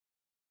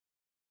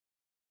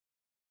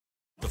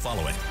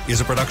following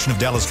is a production of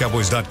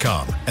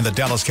DallasCowboys.com and the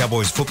Dallas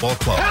Cowboys Football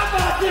Club. How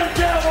about them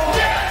Cowboys?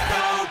 Yeah!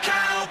 Go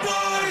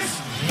Cowboys!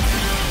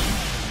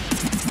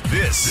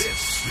 This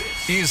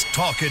is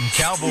Talkin'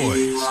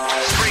 Cowboys.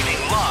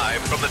 Streaming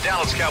live from the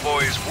Dallas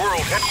Cowboys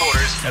World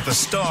Headquarters at the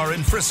Star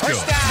in Frisco.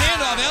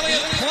 Handoff,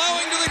 Elliott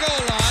plowing to the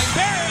goal line.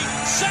 Barry,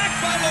 sacked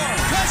by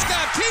Lawrence.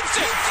 Prescott keeps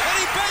it, and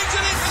he bangs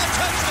it in for the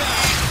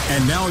touchdown.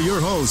 And now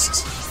your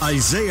hosts,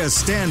 Isaiah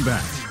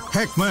Stanback,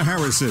 Heckma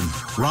Harrison,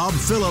 Rob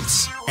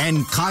Phillips,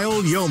 and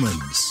Kyle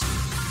Yeomans.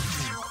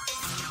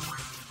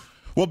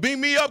 Well,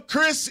 beam me up,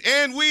 Chris,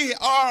 and we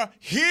are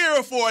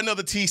here for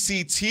another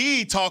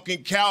TCT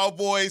Talking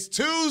Cowboys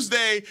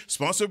Tuesday,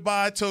 sponsored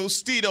by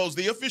Tostitos,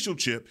 the official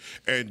chip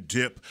and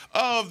dip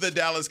of the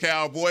Dallas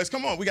Cowboys.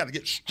 Come on, we got to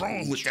get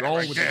strong with that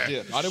right there.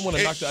 Dip. I didn't want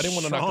to knock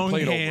the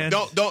plate over.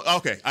 Don't.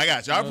 Okay, I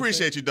got you. I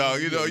appreciate you,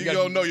 dog. You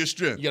don't know your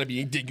strength. You got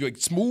to be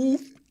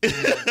smooth. You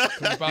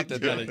got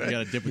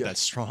to dip with that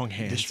strong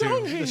hand. The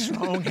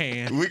strong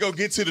hand. We gonna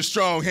get to the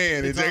strong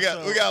hand. We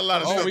got a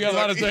lot of stuff. We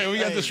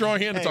got the strong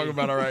hand to talk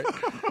about. All right.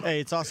 Hey,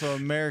 it's also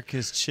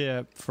America's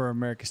chip for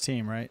America's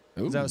team, right?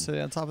 Ooh. Is that what's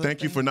on top of that?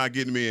 Thank you for not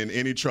getting me in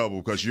any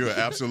trouble, because you're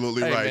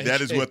absolutely right. Man,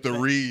 that is what the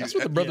read. That's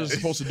what the brothers are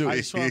supposed to do. I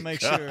just want to make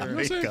sure.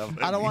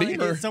 I don't want to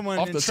get someone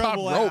off in the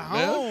trouble top rope,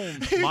 at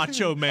home.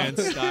 Macho Man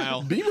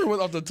style. Beamer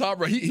went off the top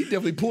rope. He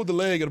definitely pulled the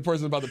leg of the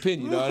person about to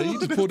pin you. He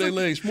just pulled their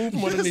leg smooth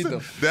from underneath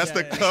them. That's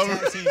the cover.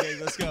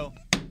 Let's go.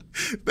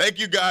 Thank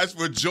you guys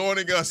for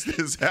joining us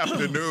this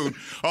afternoon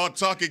on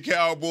Talking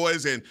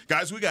Cowboys. And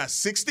guys, we got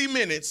 60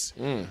 minutes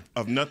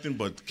of nothing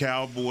but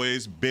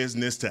Cowboys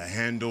business to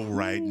handle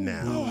right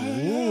now.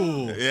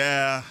 Ooh.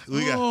 Yeah,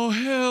 we got. Oh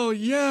hell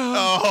yeah!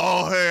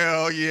 Oh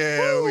hell yeah!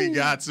 Woo. We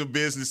got some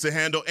business to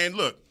handle. And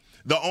look,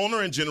 the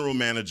owner and general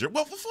manager.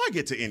 Well, before I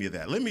get to any of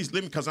that, let me,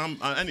 because I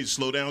need to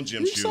slow down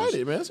Jim's shoes.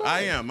 Excited, man.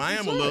 I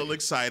am a little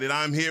excited.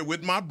 I'm here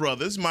with my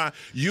brothers, my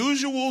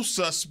usual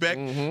suspect,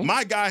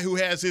 my guy who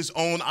has his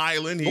own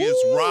island. He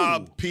is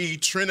Rob P.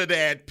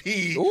 Trinidad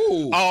P.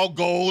 All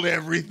gold,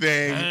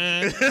 everything.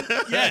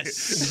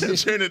 Yes,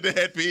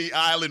 Trinidad P.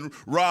 Island.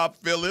 Rob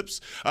Phillips,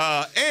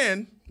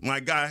 and my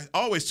guy,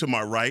 always to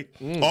my right,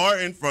 or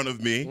in front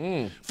of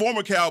me,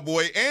 former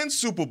Cowboy and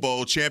Super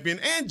Bowl champion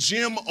and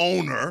gym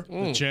owner.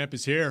 The champ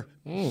is here.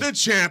 The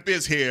champ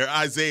is here.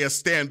 Isaiah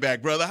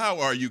Stanback, brother. How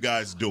are you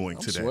guys doing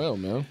today? Swell,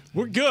 man.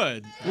 We're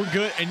good.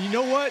 And you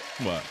know what?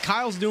 What?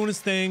 Kyle's doing his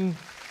thing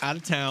out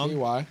of town. See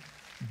why?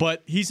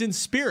 But he's in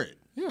spirit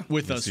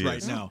with us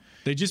right now.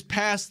 They just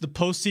passed the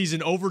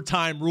postseason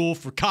overtime rule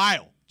for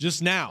Kyle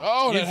just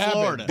now in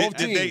Florida. Both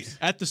teams.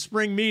 At the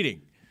spring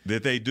meeting.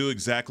 Did they do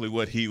exactly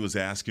what he was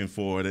asking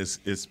for?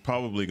 It's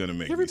probably going to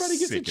make Everybody me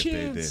gets sick a if they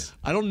did. chance.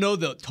 I don't know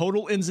the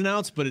total ins and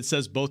outs, but it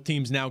says both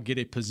teams now get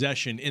a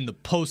possession in the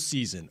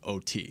postseason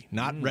OT,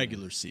 not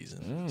regular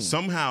season.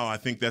 Somehow, I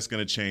think that's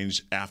going to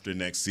change after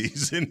next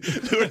season.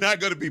 We're not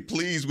going to be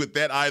pleased with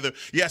that either.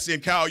 Yes,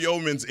 and Kyle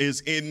Yeomans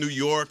is in New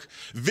York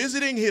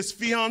visiting his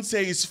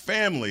fiance's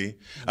family,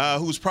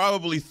 who's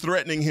probably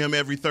threatening him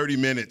every 30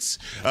 minutes.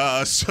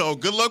 So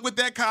good luck with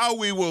that, Kyle.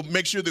 We will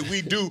make sure that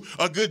we do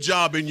a good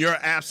job in your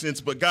absence.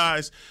 But,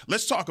 guys,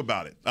 let's talk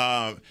about it.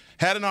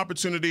 Had an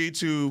opportunity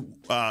to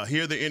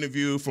hear the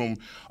interview from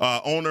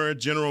owner,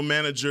 general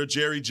manager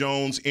Jerry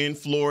Jones in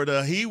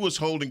Florida. He was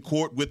holding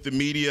court with the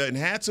media and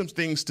had some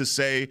things to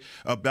say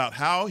about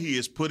how he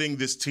is putting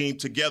this team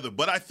together.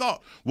 But I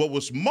thought what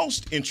was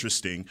most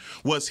interesting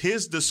was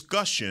his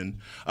discussion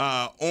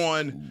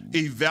on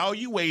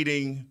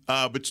evaluating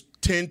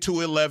 10 to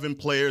 11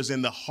 players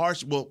and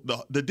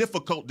the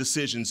difficult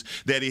decisions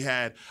that he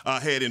had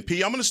ahead. And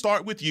P, I'm going to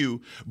start with you,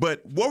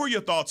 but what were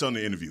your thoughts on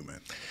the interview, man?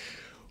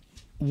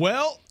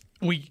 Well,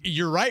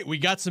 you're right. We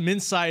got some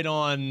insight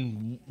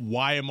on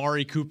why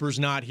Amari Cooper's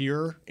not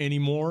here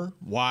anymore,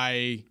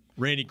 why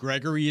Randy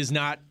Gregory is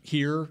not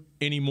here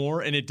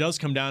anymore, and it does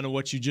come down to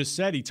what you just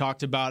said. He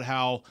talked about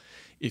how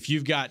if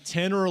you've got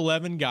 10 or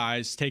 11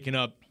 guys taking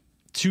up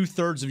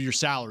 2/3 of your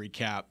salary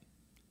cap,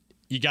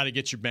 you got to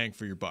get your bang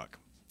for your buck.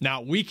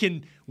 Now, we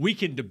can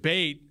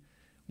debate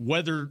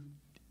whether,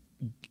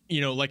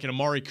 like an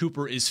Amari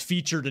Cooper is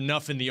featured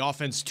enough in the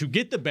offense to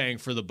get the bang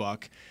for the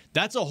buck.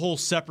 That's a whole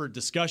separate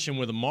discussion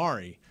with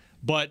Amari.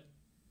 But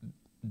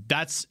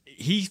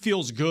he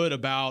feels good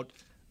about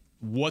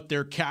what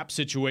their cap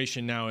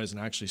situation now is.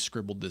 And I actually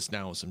scribbled this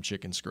down with some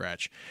chicken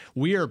scratch.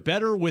 We are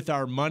better with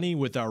our money,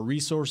 with our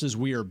resources.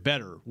 We are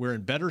better. We're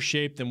in better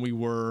shape than we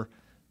were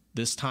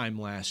this time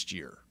last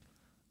year.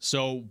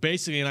 So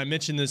basically, and I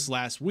mentioned this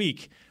last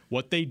week,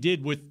 what they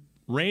did with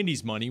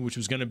Randy's money, which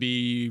was going to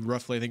be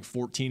roughly, I think,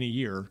 $14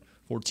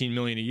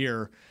 million a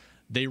year,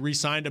 they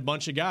re-signed a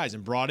bunch of guys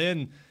and brought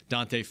in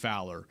Dante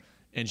Fowler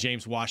and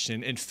James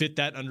Washington and fit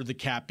that under the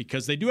cap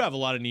because they do have a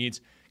lot of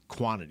needs.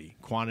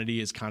 Quantity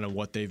is kind of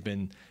what they've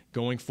been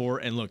going for.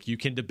 And look, you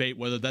can debate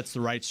whether that's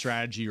the right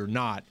strategy or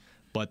not,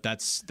 But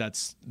that's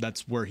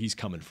where he's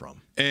coming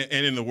from.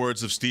 And in the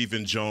words of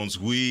Stephen Jones,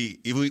 we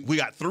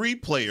got 3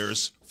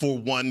 players for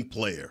 1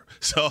 player.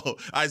 So,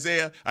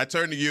 Isaiah, I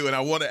turn to you, and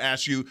I want to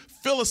ask you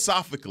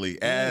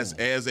philosophically, as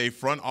a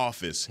front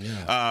office,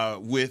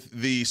 with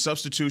the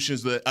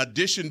substitutions, the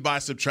addition by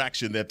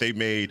subtraction that they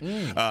made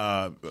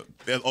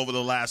over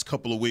the last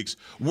couple of weeks,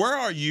 where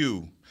are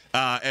you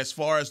as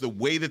far as the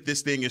way that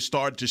this thing is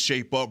starting to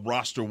shape up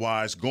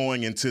roster-wise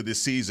going into this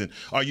season?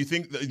 You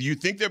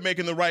think they're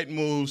making the right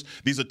moves?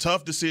 These are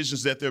tough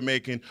decisions that they're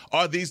making.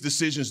 Are these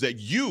decisions that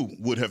you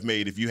would have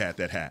made if you had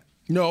that hat?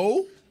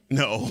 No.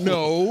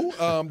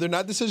 No. They're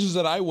not decisions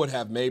that I would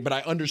have made, but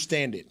I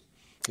understand it.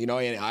 You know,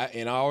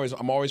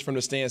 I'm always from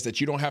the stance that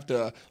you don't have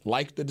to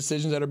like the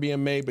decisions that are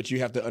being made, but you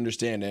have to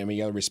understand them and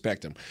you got to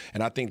respect them.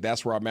 And I think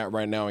that's where I'm at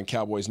right now in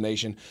Cowboys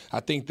Nation. I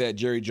think that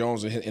Jerry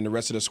Jones and the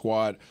rest of the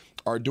squad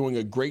are doing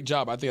a great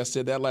job. I think I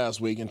said that last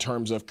week in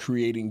terms of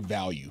creating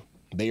value.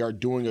 They are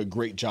doing a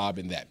great job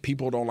in that.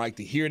 People don't like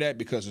to hear that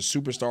because the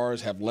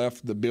superstars have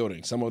left the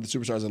building. Some of the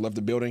superstars have left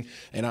the building,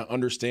 and I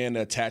understand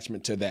the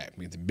attachment to that. I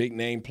mean, the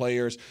big-name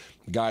players,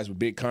 guys with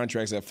big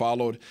contracts that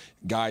followed,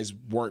 guys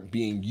weren't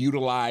being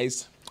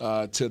utilized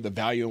to the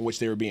value in which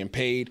they were being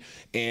paid,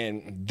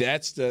 and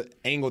that's the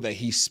angle that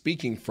he's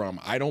speaking from.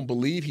 I don't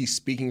believe he's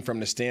speaking from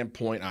the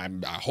standpoint, I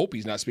hope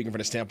he's not speaking from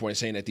the standpoint of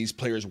saying that these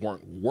players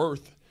weren't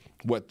worth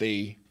what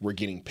they were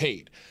getting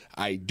paid.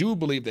 I do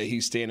believe that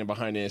he's standing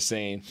behind it and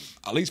saying,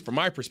 at least from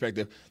my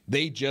perspective,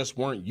 they just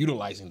weren't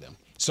utilizing them.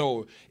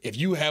 So if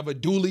you have a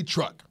dually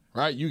truck,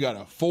 right? You got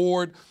a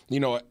Ford,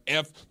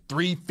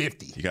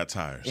 F-350. You got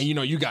tires. And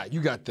you got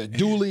the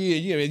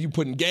dually, and you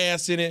putting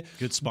gas in it.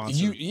 Good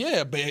sponsor.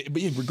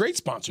 But great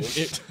sponsor.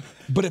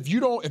 But if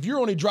you're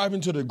only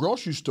driving to the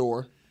grocery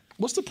store,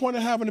 what's the point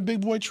of having a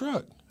big boy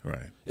truck?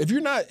 Right. If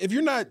you're not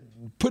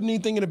putting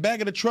anything in the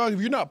back of the truck,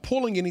 if you're not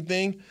pulling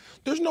anything,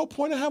 there's no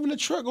point in having a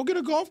truck. Go get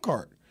a golf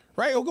cart,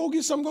 right? Or go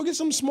get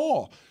something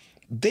small.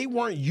 They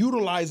weren't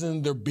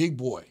utilizing their big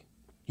boy,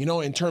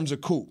 in terms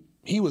of Coop.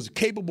 He was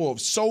capable of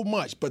so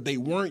much, but they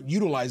weren't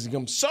utilizing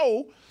him.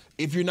 So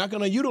if you're not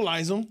going to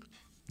utilize him,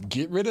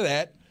 get rid of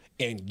that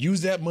and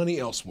use that money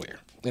elsewhere.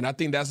 And I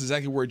think that's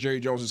exactly where Jerry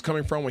Jones is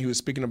coming from when he was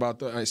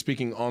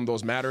speaking on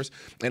those matters.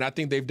 And I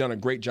think they've done a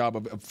great job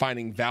of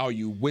finding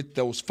value with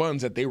those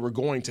funds that they were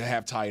going to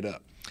have tied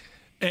up.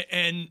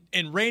 And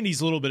Randy's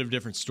a little bit of a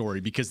different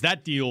story because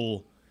that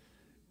deal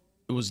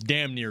was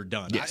damn near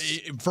done.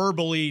 Yes.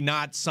 Verbally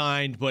not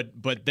signed, but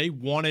they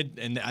wanted,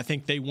 and I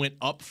think they went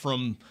up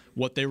from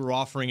what they were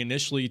offering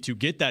initially to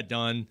get that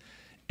done.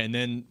 And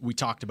then we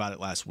talked about it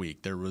last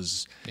week. There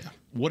was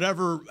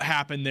whatever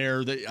happened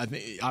there. I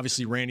think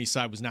obviously Randy's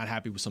side was not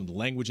happy with some of the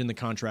language in the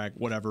contract,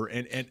 whatever.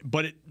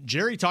 But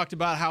Jerry talked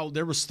about how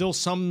there was still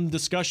some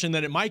discussion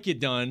that it might get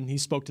done. He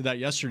spoke to that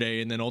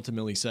yesterday, and then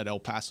ultimately said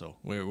El Paso.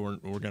 We're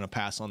going to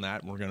pass on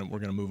that. We're going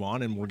to move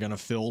on, and we're going to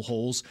fill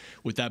holes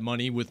with that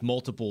money with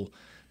multiple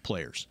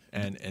players.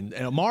 And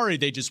Amari,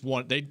 they just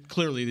wanted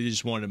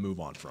to move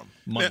on from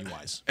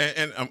money-wise.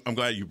 And I'm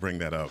glad you bring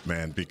that up,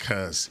 man,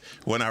 because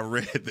when I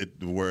read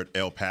the word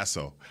El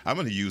Paso, I'm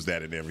going to use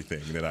that in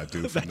everything that I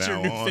do from That's now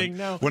your new on. thing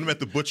now? When I'm at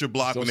the butcher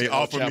block, when they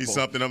offer me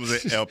something, I'm going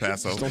to say El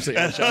Paso. Don't say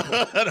El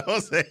Chapo.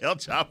 Don't say El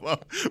Chapo.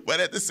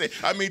 But at the same,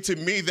 to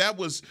me, that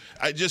was,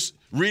 I just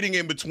reading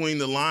in between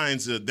the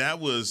lines, that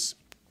was,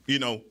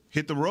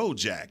 hit the road,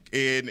 Jack,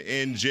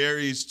 in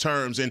Jerry's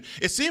terms. And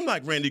it seemed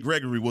like Randy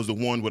Gregory was the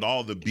one with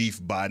all the beef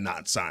by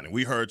not signing.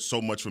 We heard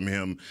so much from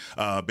him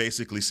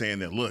basically saying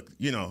that, look,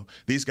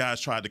 these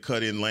guys tried to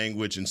cut in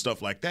language and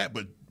stuff like that.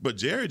 But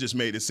Jerry just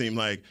made it seem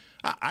like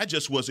I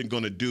just wasn't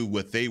going to do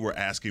what they were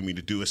asking me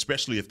to do,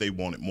 especially if they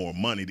wanted more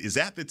money. Is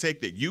that the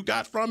take that you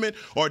got from it?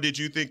 Or did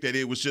you think that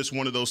it was just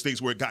one of those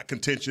things where it got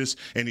contentious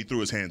and he threw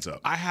his hands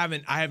up? I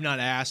have not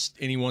asked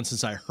anyone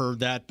since I heard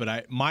that,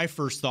 but my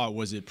first thought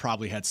was it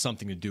probably had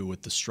something to do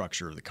with the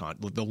structure of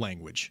the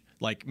language.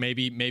 Like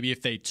maybe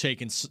if they'd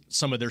taken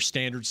some of their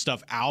standard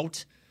stuff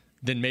out,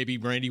 then maybe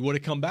Randy would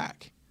have come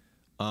back.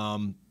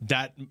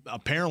 That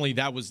apparently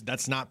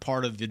that's not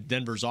part of the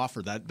Denver's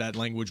offer. That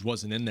language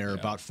wasn't in there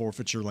about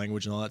forfeiture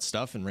language and all that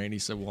stuff. And Randy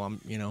said, "Well, I'm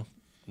gonna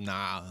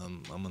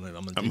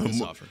take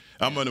this offer.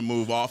 I'm gonna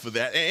move off of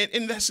that."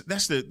 And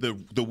that's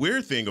the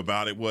weird thing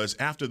about it was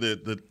after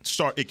the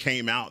start, it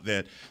came out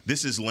that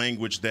this is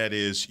language that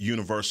is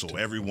universal.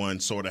 Everyone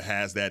sort of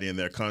has that in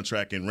their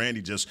contract, and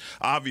Randy just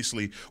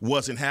obviously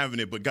wasn't having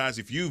it. But guys,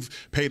 if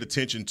you've paid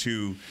attention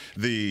to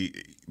the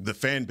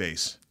fan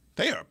base,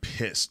 they are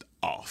pissed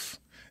off.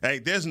 Hey,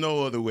 there's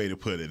no other way to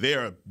put it. They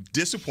are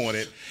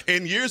disappointed.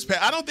 In years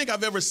past, I don't think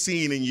I've ever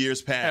seen in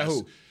years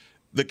past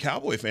the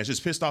Cowboy fans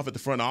just pissed off at the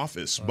front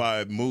office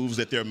by moves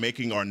that they're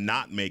making or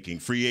not making,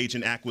 free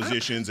agent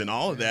acquisitions and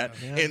all of that.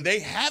 Yeah. And they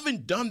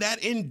haven't done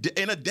that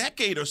in a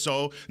decade or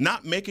so,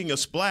 not making a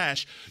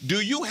splash. Do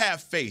you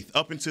have faith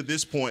up until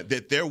this point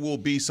that there will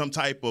be some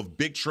type of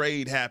big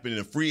trade happening,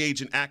 a free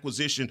agent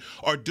acquisition,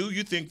 or do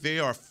you think they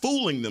are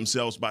fooling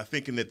themselves by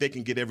thinking that they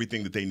can get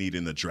everything that they need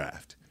in the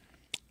draft?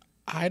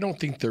 I don't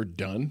think they're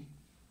done.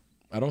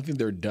 I don't think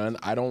they're done.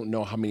 I don't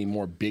know how many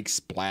more big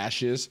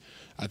splashes.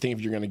 I think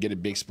if you're going to get a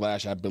big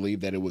splash, I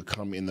believe that it would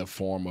come in the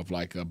form of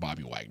like a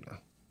Bobby Wagner.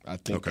 I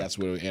think that's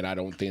what, and I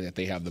don't think that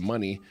they have the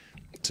money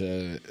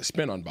to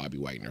spend on Bobby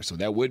Wagner. So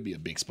that would be a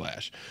big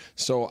splash.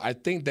 So I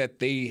think that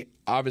they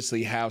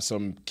obviously have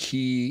some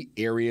key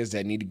areas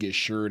that need to get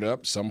shored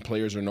up. Some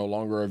players are no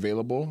longer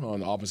available on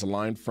the offensive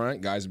line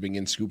front. Guys have been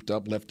getting scooped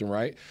up left and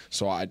right.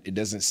 So it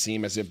doesn't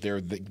seem as if they're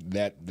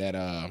that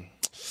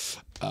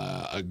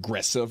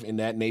aggressive in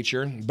that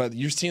nature. But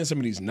you're seeing some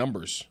of these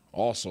numbers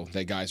also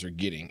that guys are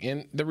getting.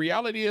 And the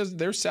reality is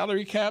their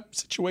salary cap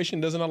situation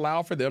doesn't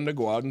allow for them to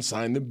go out and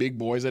sign the big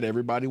boys that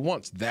everybody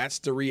wants. That's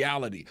the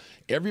reality.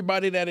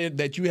 Everybody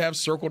that you have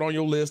circled on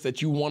your list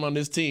that you want on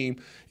this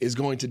team is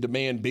going to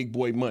demand big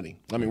boy money.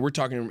 I mean, we're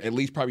talking at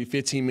least probably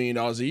 $15 million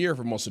a year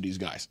for most of these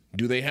guys.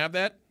 Do they have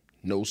that?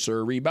 No,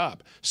 sirree,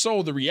 Bob.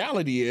 So the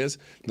reality is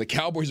the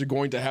Cowboys are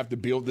going to have to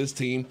build this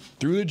team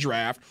through the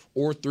draft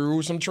or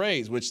through some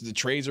trades, which the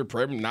trades are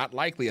probably not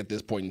likely at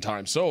this point in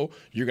time. So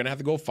you're going to have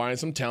to go find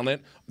some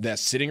talent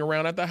that's sitting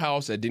around at the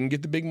house that didn't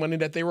get the big money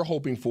that they were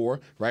hoping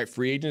for, right?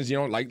 Free agents,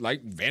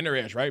 like Van Der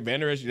Esch, right?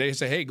 Van Der Esch, they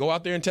say, hey, go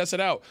out there and test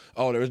it out.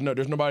 Oh, there's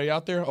nobody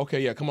out there?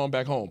 Okay, yeah, come on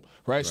back home,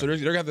 right? So they're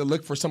going to have to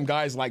look for some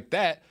guys like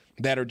that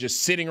are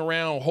just sitting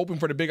around hoping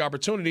for the big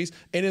opportunities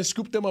and then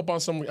scoop them up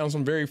on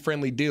some very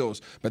friendly deals.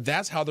 But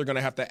that's how they're going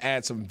to have to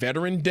add some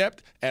veteran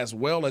depth as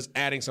well as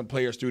adding some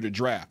players through the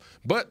draft.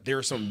 But there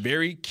are some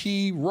very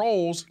key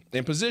roles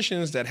and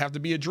positions that have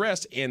to be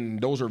addressed, and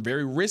those are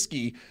very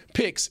risky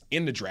picks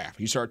in the draft.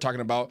 You start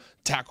talking about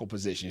tackle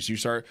positions. You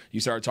start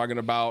talking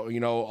about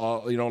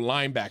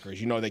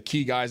linebackers. The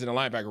key guys in the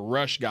linebacker,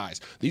 rush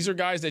guys. These are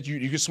guys that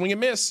you can swing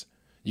and miss.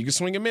 You can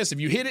swing and miss. If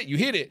you hit it, you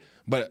hit it.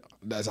 But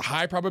that's a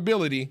high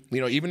probability.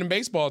 Even in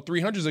baseball,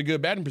 300 is a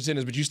good batting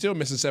percentage, but you still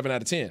miss a 7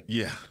 out of 10.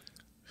 Yeah.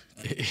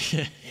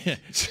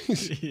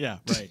 Yeah,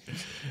 right.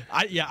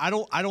 I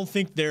don't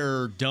think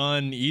they're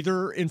done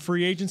either in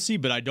free agency,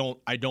 but I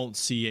don't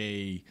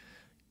see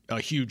a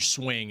huge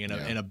swing and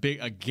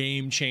a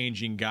game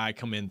changing guy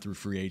come in through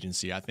free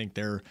agency. I think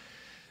their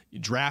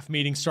draft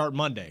meetings start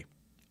Monday,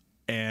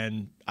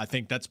 and I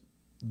think that's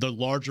the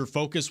larger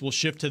focus will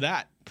shift to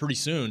that pretty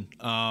soon.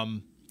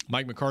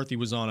 Mike McCarthy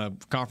was on a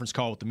conference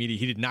call with the media.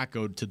 He did not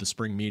go to the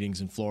spring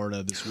meetings in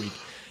Florida this week.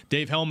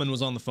 Dave Hellman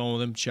was on the phone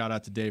with him. Shout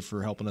out to Dave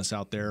for helping us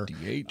out there.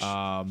 DH.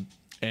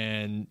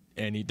 And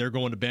they're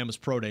going to Bama's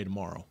Pro Day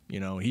tomorrow.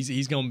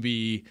 He's going to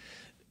be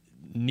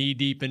knee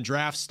deep in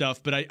draft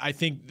stuff, but I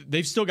think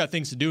they've still got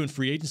things to do in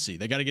free agency.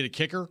 They got to get a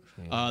kicker.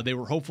 They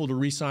were hopeful to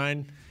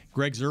re-sign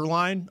Greg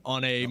Zuerlein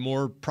on a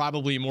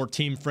probably more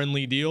team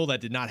friendly deal.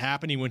 That did not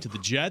happen. He went to the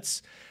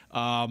Jets.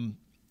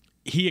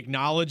 He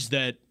acknowledged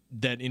that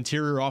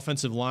interior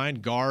offensive line,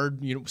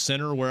 guard,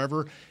 center,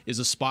 wherever, is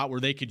a spot where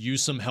they could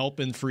use some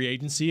help in free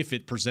agency if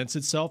it presents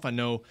itself. I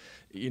know,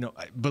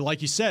 but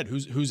like you said,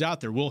 who's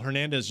out there? Will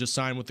Hernandez just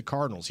signed with the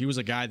Cardinals. He was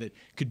a guy that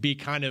could be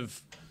kind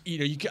of,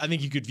 I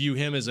think you could view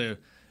him as a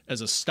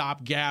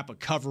stopgap, a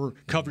cover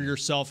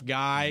yourself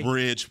guy,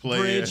 bridge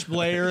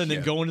player, and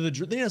then go into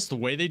the. That's the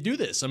way they do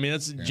this. I mean,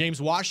 that's James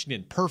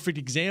Washington, perfect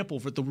example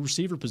for the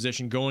receiver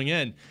position going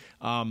in.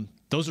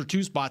 Those are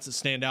two spots that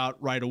stand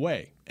out right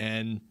away,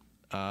 and.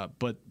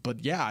 But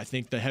yeah, I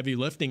think the heavy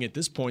lifting at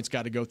this point's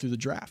got to go through the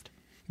draft.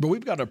 But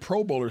we've got a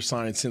Pro Bowler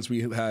signed since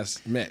we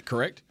last met,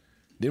 correct?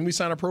 Didn't we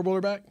sign a Pro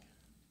Bowler back?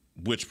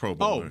 Which Pro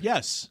Bowler? Oh,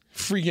 yes.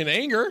 Freaking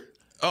Anger.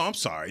 Oh, I'm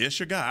sorry. It's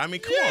your guy. I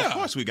mean, come on. Of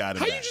course we got him.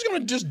 How back. You just going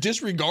to just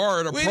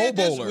disregard a Pro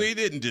Bowler? We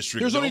didn't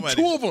disregard. There's only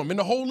two of them in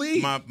the whole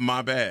league.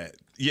 My bad.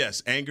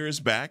 Yes, Anger is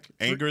back.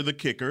 Anger the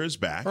kicker is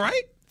back. All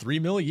right. $3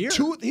 million a year.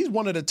 He's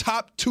one of the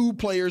top 2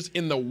 players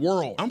in the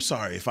world. I'm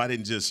sorry if I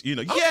didn't just, yay!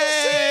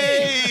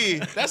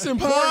 That's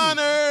important.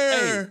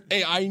 Honor.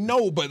 Hey, I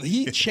know, but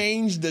he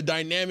changed the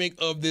dynamic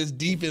of this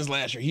defense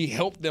last year. He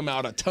helped them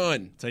out a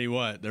ton. Tell you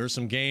what, there were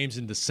some games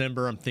in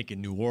December, I'm thinking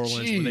New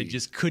Orleans, where they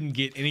just couldn't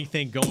get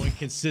anything going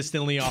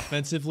consistently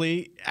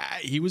offensively.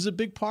 He was a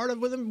big part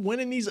of them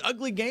winning these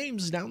ugly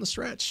games down the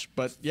stretch.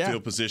 But yeah.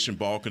 Field position,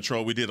 ball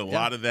control. We did a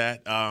lot of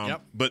that.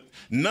 But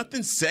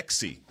nothing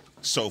sexy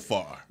so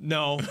far.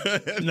 No.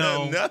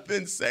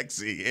 Nothing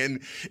sexy.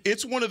 And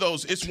it's one of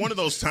those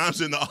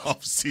times in the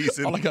off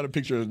season. All I got a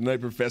picture of the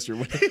night professor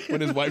when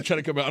his wife tried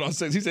to come out on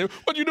stage. He said,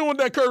 "What you doing with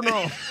that curtain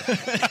on?"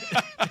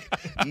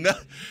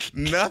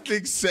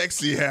 Nothing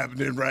sexy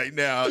happening right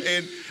now.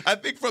 And I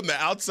think from the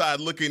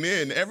outside looking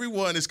in,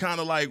 everyone is kind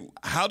of like,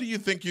 how do you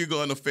think you're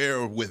going to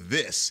fare with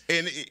this?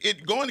 And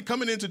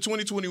coming into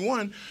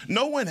 2021,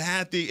 no one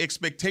had the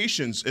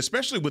expectations,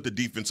 especially with the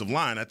defensive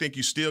line. I think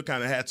you still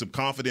kind of had some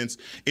confidence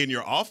in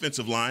your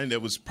offensive line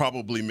that was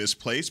probably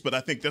misplaced, but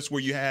I think that's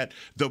where you had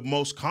the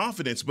most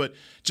confidence. But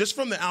just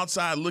from the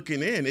outside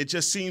looking in, it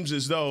just seems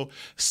as though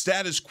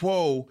status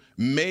quo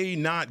may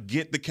not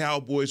get the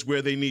Cowboys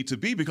where they need to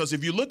be, because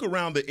if you look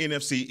around the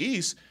NFC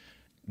East,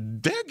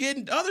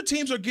 other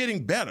teams are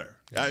getting better.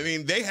 I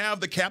mean, they have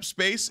the cap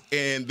space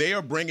and they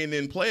are bringing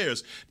in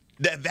players.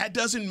 That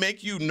doesn't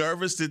make you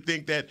nervous to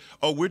think that,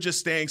 oh, we're just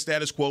staying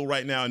status quo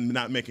right now and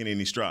not making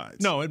any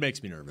strides? No, it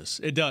makes me nervous.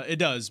 It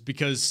does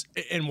because,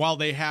 and while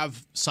they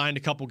have signed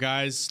a couple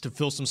guys to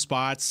fill some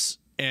spots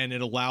and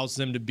it allows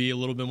them to be a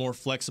little bit more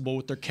flexible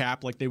with their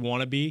cap like they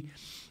want to be,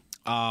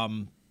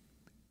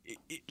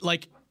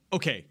 like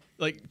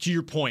to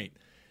your point,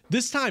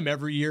 this time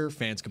every year,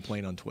 fans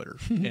complain on Twitter,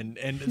 and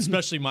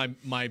especially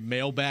my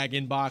mailbag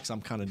inbox.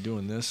 I'm kind of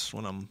doing this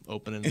when I'm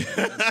opening the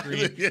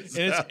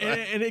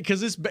screen,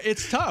 because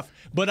it's tough.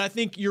 But I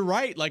think you're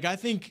right. Like I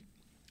think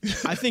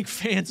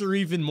fans are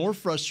even more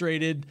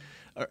frustrated,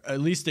 or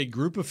at least a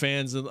group of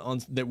fans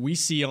that we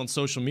see on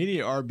social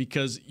media are,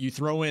 because you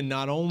throw in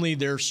not only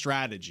their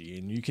strategy,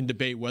 and you can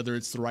debate whether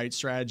it's the right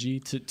strategy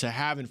to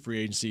have in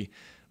free agency,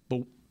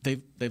 but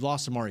they've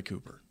lost Amari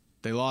Cooper,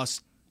 they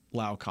lost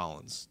La'el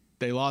Collins.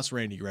 They lost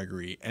Randy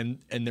Gregory, and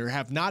there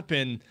have not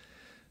been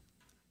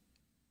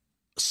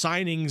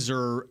signings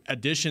or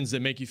additions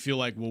that make you feel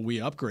like, well, we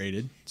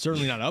upgraded.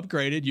 Certainly not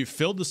upgraded. You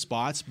filled the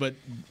spots, but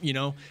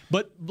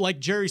like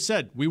Jerry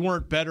said, we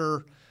weren't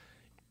better.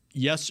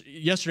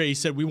 Yesterday he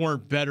said we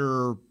weren't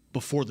better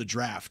before the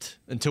draft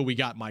until we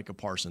got Micah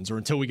Parsons or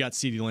until we got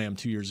CeeDee Lamb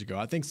 2 years ago.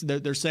 I think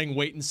they're saying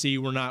wait and see.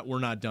 We're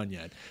not done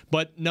yet.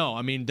 But no,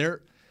 I mean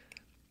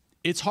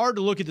it's hard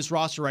to look at this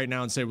roster right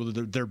now and say, well,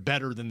 they're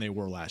better than they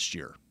were last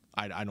year.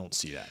 I don't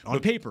see that. On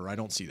paper, I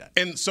don't see that.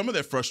 And some of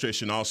that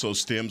frustration also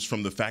stems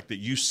from the fact that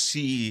you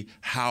see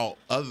how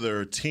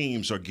other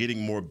teams are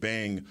getting more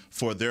bang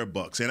for their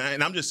bucks. And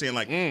I'm just saying,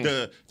 like,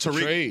 the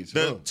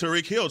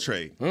Tyreek Hill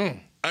trade.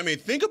 I mean,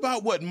 think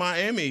about what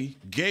Miami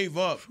gave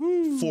up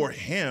for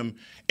him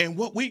and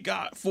what we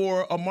got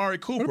for Amari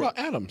Cooper. What about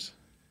Adams?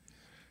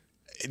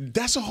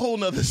 That's a whole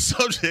nother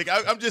subject.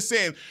 I'm just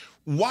saying,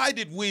 why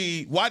did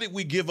we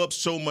give up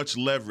so much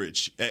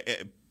leverage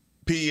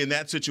in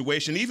that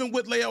situation, even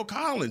with La'el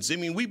Collins? I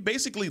mean, we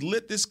basically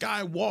let this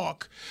guy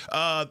walk,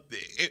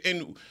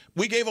 and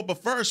we gave up a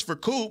first for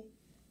Coop,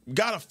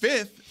 got a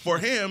fifth for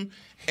him,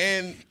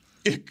 and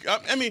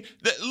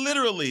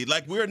literally,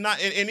 like, we're not,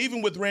 and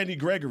even with Randy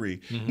Gregory,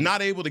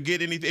 not able to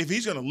get anything. If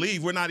he's going to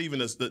leave, we're not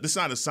even. It's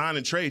not a sign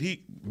and trade.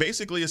 He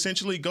basically,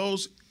 essentially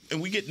goes,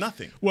 and we get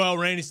nothing. Well,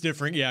 Randy's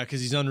different, yeah, because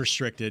he's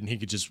unrestricted and he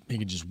could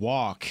just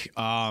walk.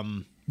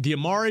 The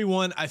Amari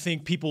one, I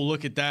think people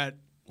look at that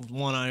with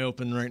one eye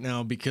open right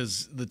now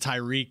because the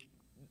Tyreek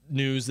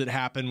news that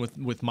happened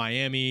with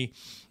Miami.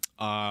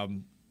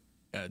 Devontae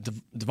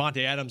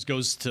Adams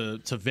goes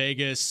to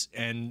Vegas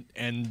and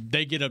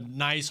they get a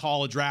nice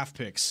haul of draft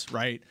picks,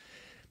 right?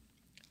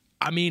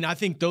 I mean, I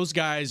think those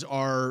guys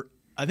are.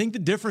 I think the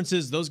difference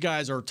is those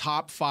guys are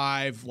top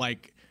 5,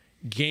 like,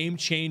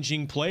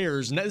 game-changing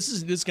players. And this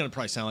is going to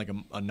probably sound like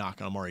a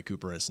knock on Amari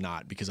Cooper, and it's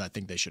not, because I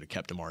think they should have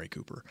kept Amari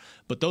Cooper.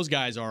 But those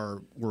guys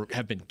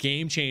have been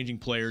game-changing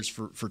players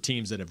for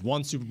teams that have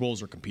won Super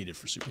Bowls or competed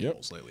for Super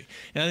Bowls lately.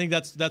 And I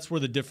think that's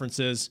where the difference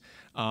is.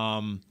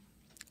 And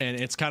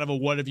it's kind of a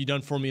what have you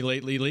done for me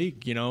lately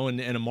league,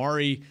 and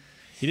Amari,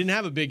 he didn't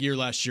have a big year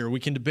last year. We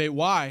can debate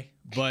why,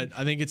 but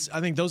I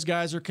think those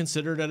guys are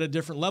considered at a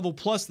different level.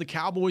 Plus the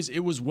Cowboys,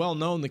 it was well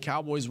known the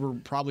Cowboys were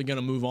probably going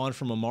to move on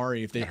from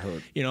Amari if they,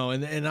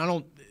 and I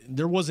don't.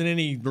 There wasn't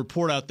any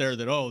report out there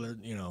that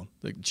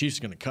the Chiefs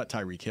are going to cut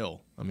Tyreek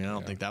Hill. I mean, I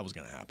don't think that was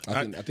going to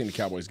happen. I think the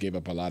Cowboys gave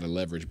up a lot of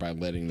leverage by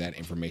letting that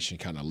information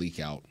kind of leak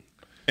out.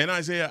 And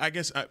Isaiah, I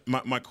guess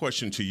my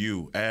question to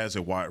you as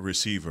a wide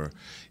receiver,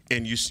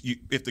 and you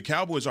if the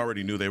Cowboys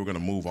already knew they were going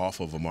to move off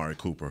of Amari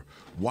Cooper,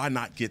 why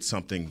not get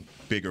something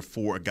bigger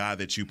for a guy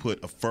that you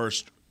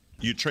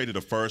traded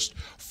a first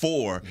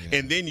for,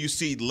 and then you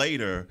see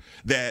later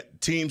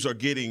that teams are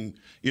getting,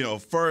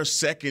 first,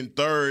 second,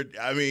 third,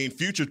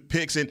 future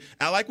picks. And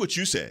I like what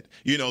you said.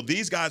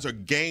 These guys are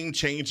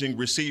game-changing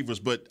receivers,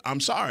 but I'm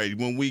sorry,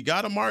 when we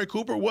got Amari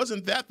Cooper,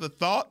 wasn't that the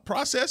thought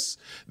process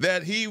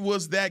that he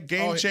was that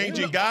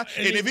game-changing guy?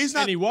 And if he's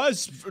not, and he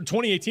was, for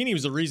 2018, he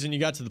was the reason you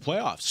got to the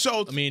playoffs.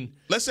 So,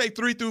 let's say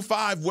 3 through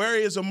 5, where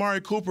is Amari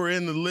Cooper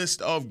in the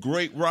list of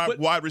great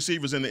wide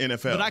receivers in the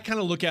NFL? But I kind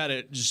of look at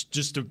it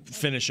just to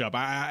finish up.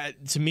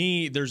 To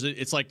me,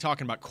 it's like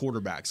talking about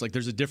quarterbacks. Like,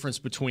 there's a difference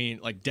between,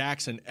 like,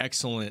 Dak's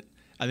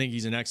I think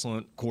he's an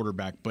excellent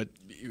quarterback, but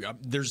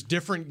there's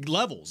different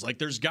levels. Like,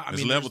 there's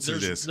levels to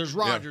this. There's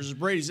Rodgers, there's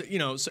Brady's,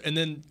 and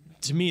then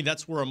to me,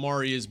 that's where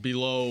Amari is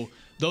below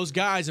those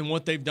guys and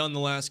what they've done the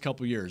last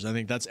couple of years. I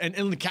think that's and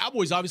the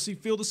Cowboys obviously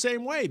feel the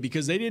same way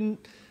because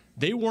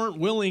they weren't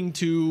willing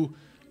to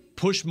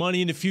push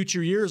money into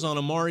future years on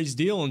Amari's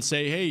deal and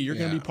say, hey, you're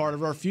going to be part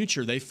of our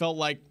future. They felt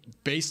like,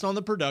 based on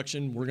the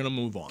production, we're going to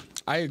move on.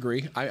 I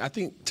agree. I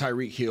think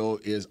Tyreek Hill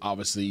is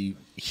obviously,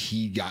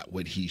 he got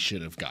what he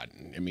should have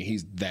gotten. I mean,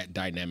 he's that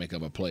dynamic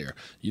of a player.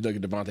 You look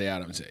at Devontae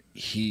Adams,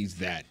 he's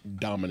that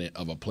dominant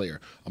of a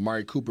player.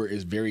 Amari Cooper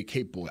is very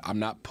capable. I'm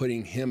not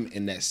putting him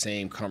in that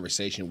same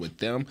conversation with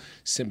them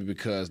simply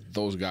because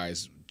those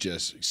guys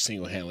just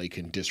single-handedly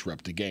can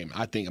disrupt the game.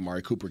 I think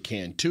Amari Cooper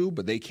can too,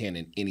 but they can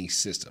in any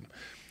system.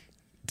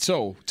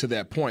 So, to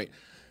that point,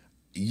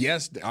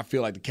 yes, I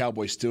feel like the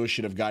Cowboys still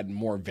should have gotten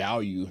more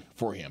value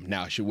for him.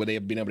 Now, would they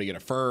have been able to get a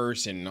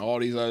first and all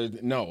these other?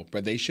 No,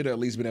 but they should have at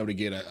least been able to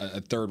get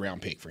a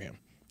third-round pick for him.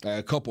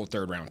 A couple of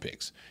third-round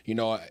picks,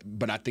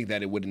 but I think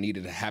that it would have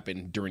needed to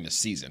happen during the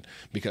season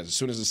because as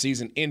soon as the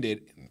season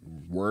ended,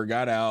 word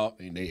got out,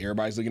 and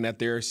everybody's looking at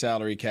their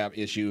salary cap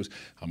issues.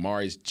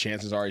 Amari's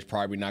chances are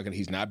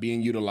he's not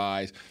being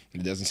utilized.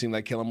 It doesn't seem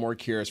like Kellen Moore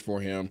cares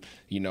for him.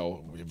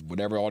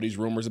 Whatever, all these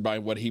rumors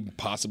about what he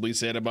possibly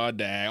said about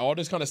Dak, all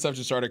this kind of stuff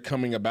just started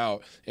coming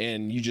about,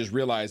 and you just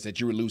realized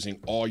that you were losing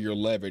all your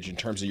leverage in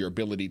terms of your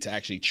ability to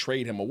actually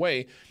trade him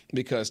away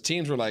because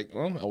teams were like,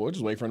 we'll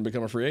just wait for him to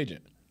become a free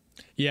agent.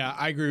 Yeah,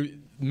 I agree.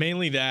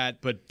 Mainly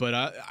that, but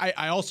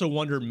I also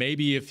wonder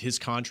maybe if his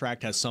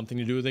contract has something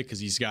to do with it because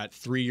he's got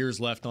 3 years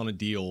left on a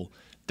deal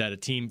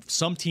that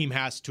some team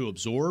has to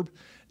absorb.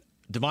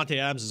 Davante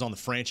Adams is on the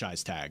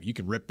franchise tag. You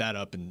can rip that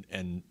up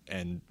and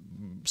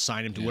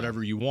sign him to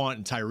whatever you want.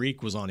 And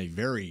Tyreek was on a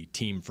very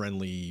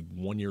team-friendly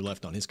 1 year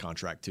left on his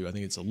contract too. I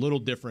think it's a little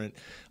different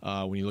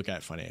when you look at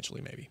it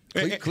financially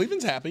maybe.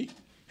 Cleveland's happy.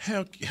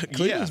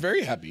 Cleveland's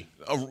very happy.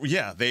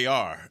 Yeah, they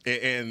are.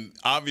 And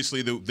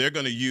obviously they're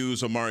going to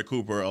use Amari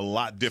Cooper a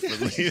lot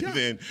differently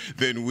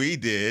than we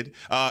did.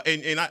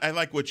 And I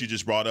like what you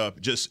just brought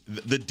up, just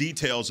the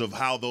details of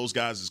how those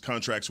guys'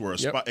 contracts were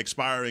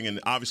expiring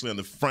and obviously on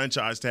the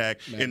franchise tag.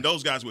 Man. And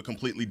those guys were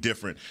completely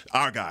different.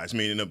 Our guys,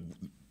 meaning the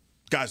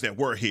guys that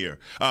were here.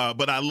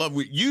 But I love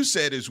what you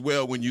said as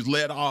well when you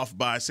led off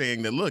by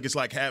saying that, look, it's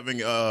like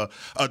having a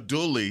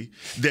dually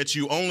that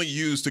you only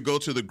use to go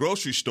to the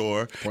grocery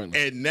store,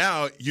 and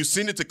now you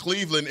send it to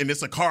Cleveland, and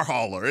it's a car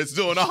hauler. It's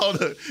doing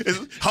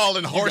it's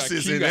hauling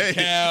horses and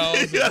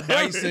cows and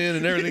bison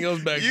and everything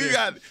else back there. You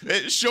got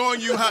showing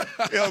you how,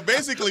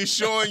 basically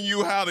showing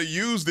you how to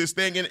use this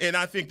thing, and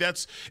I think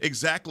that's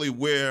exactly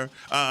where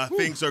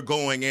things are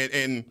going.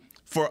 And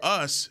for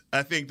us,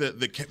 I think that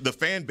the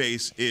fan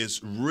base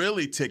is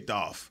really ticked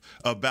off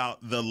about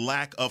the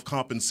lack of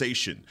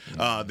compensation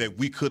that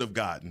we could have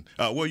gotten.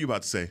 What are you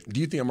about to say? Do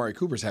you think Amari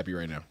Cooper's happy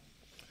right now?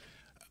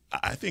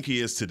 I think he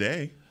is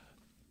today.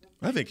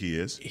 I think he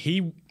is.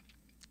 He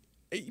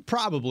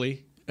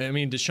probably. I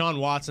mean, Deshaun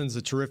Watson's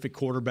a terrific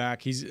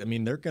quarterback.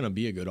 They're going to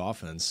be a good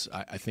offense.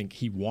 I think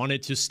he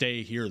wanted to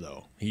stay here,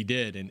 though. He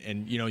did.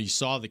 And you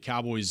saw the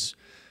Cowboys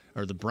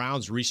or the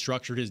Browns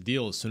restructured his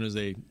deal as soon as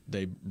they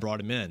brought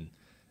him in.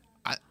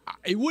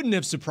 It wouldn't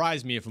have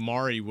surprised me if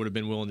Amari would have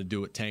been willing to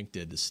do what Tank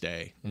did to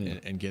stay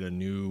and get a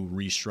new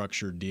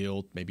restructured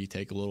deal, maybe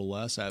take a little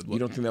less. You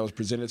don't think that was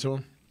presented to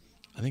him?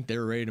 I think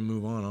they're ready to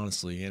move on,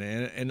 honestly.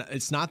 And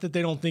it's not that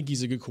they don't think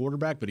he's a good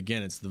quarterback, but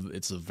again, it's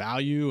the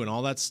value and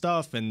all that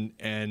stuff.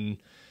 And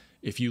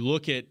if you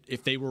look at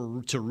if they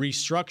were to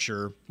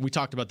restructure, we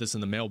talked about this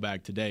in the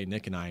mailbag today,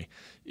 Nick and I,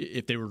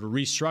 if they were to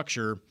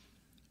restructure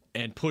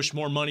and push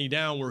more money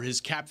down where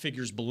his cap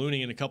figure's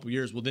ballooning in a couple of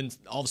years, well, then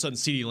all of a sudden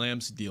CeeDee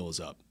Lamb's deal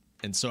is up.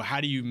 And so how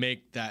do you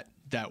make that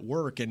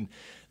work? And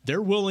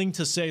they're willing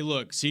to say,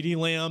 look, CeeDee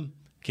Lamb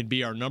can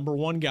be our number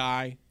one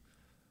guy,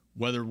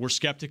 whether we're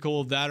skeptical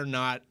of that or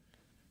not.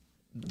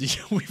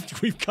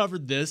 We've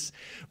covered this,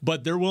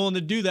 but they're willing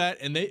to do that.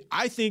 And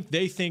I think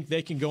they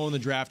can go in the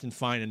draft and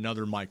find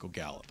another Michael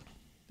Gallup.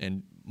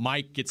 And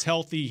Mike gets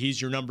healthy,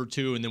 he's your number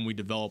two, and then we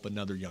develop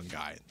another young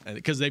guy.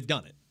 Because they've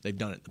done it. They've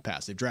done it in the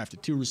past. They've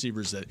drafted two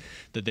receivers that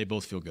they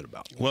both feel good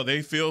about. Well,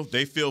 they feel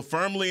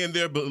firmly in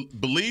their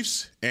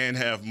beliefs and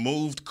have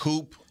moved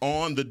Coop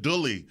on the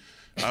dually.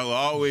 I will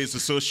always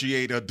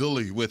associate a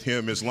dually with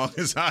him as long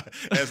as I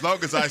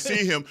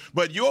see him.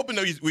 But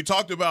we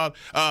talked about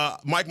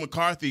Mike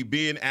McCarthy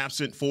being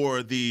absent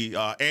for the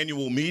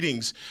annual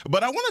meetings.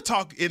 But I want to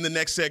talk in the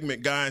next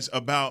segment, guys,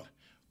 about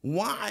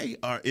why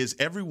is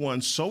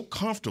everyone so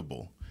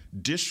comfortable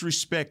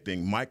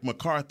disrespecting Mike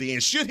McCarthy,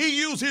 and should he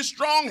use his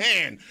strong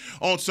hand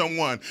on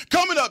someone?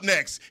 Coming up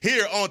next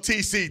here on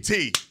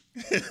TCT.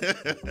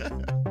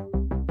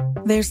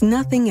 There's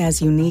nothing as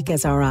unique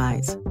as our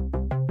eyes,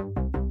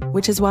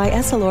 which is why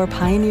Essilor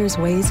pioneers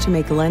ways to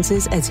make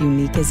lenses as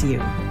unique as you.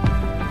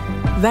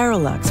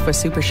 Varilux for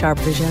super sharp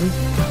vision,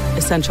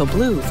 Essential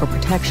Blue for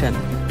protection,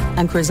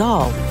 and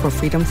Crizal for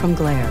freedom from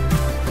glare.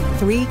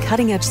 3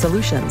 cutting-edge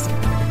solutions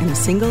in a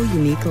single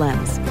unique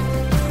lens.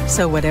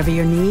 So whatever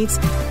your needs,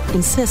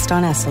 insist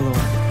on Essilor.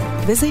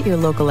 Visit your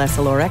local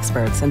Essilor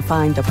experts and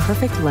find the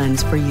perfect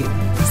lens for you.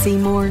 See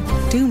more,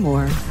 do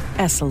more,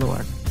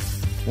 Essilor.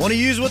 Want to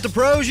use what the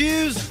pros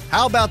use?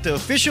 How about the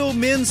official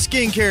men's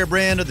skincare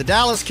brand of the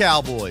Dallas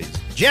Cowboys,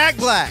 Jack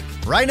Black?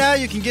 Right now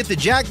you can get the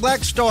Jack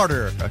Black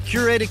Starter, a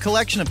curated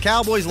collection of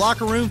Cowboys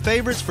locker room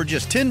favorites for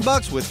just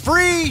 $10 with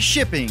free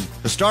shipping.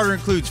 The starter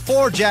includes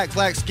 4 Jack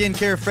Black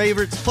skincare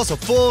favorites plus a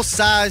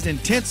full-sized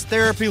intense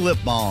therapy lip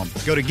balm.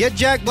 Go to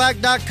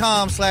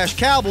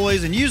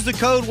getjackblack.com/Cowboys and use the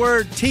code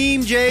word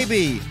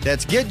TEAMJB.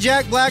 That's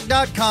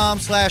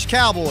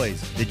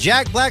getjackblack.com/Cowboys. The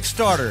Jack Black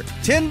Starter,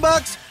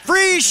 $10,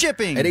 free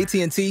shipping. At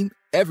AT&T,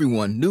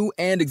 everyone, new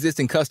and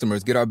existing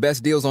customers, get our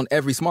best deals on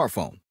every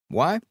smartphone.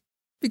 Why?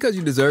 Because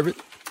you deserve it.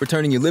 We're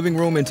turning your living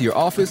room into your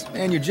office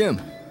and your gym.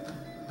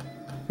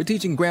 We're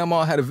teaching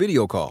Grandma how to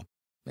video call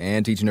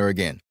and teaching her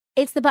again.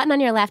 It's the button on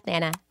your left,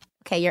 Nana.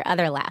 Okay, your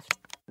other left.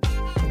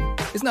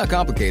 It's not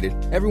complicated.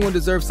 Everyone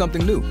deserves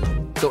something new.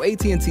 So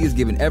AT&T is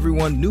giving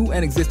everyone, new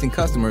and existing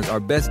customers, our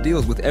best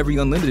deals with every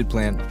unlimited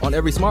plan on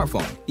every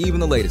smartphone, even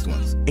the latest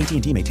ones.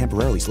 AT&T may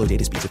temporarily slow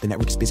data speeds if the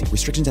network is busy.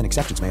 Restrictions and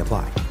exceptions may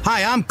apply.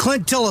 Hi, I'm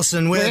Clint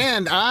Tillison with...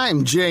 And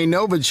I'm Jay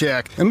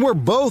Novacek. And we're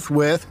both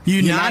with...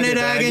 United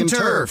Ag and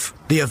Turf,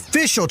 the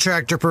official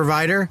tractor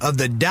provider of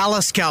the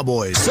Dallas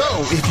Cowboys. So,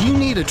 if you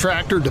need a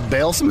tractor to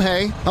bale some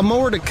hay, a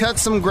mower to cut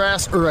some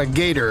grass, or a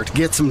gator to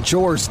get some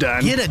chores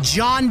done... Get a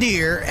John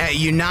Deere at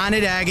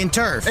United Ag and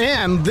Turf.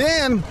 And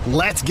then,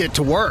 let's get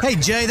to work. Hey,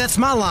 Jay, that's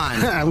my line.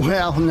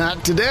 Well,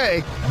 not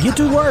today. Get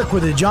to work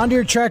with a John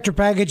Deere tractor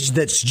package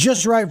that's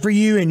just right for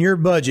you and your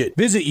budget.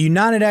 Visit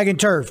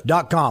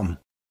UnitedAgAndTurf.com.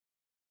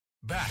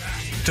 Back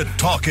to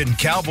Talking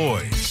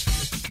Cowboys.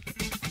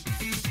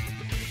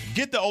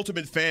 Get the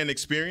ultimate fan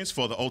experience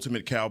for the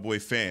ultimate Cowboy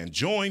fan.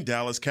 Join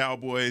Dallas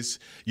Cowboys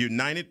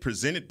United,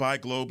 presented by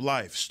Globe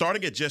Life.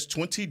 Starting at just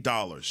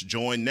 $20.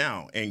 Join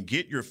now and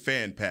get your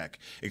fan pack,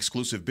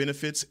 exclusive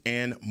benefits,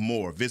 and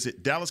more.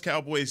 Visit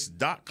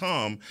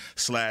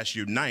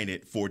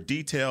DallasCowboys.com/United for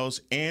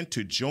details and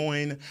to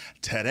join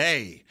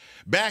today.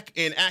 Back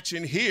in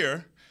action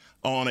here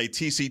on a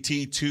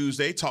TCT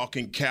Tuesday,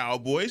 Talking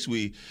Cowboys.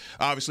 We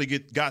obviously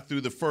got through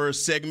the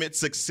first segment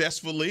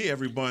successfully.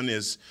 Everyone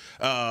is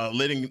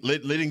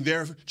letting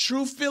their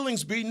true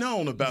feelings be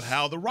known about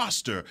how the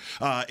roster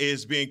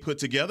is being put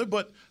together.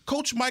 But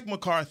Coach Mike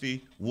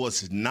McCarthy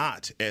was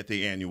not at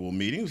the annual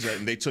meeting.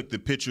 They took the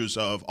pictures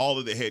of all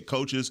of the head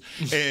coaches.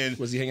 And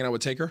was he hanging out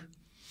with Taker?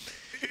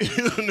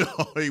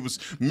 No, he was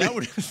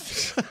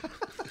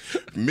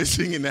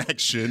missing in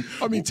action.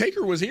 I mean,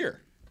 Taker was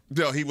here.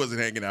 No, he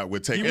wasn't hanging out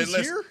with Taker. He was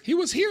here? He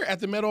was here at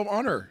the Medal of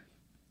Honor.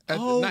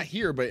 Not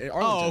here, but at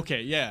Arlington. Oh,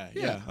 okay,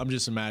 yeah. I'm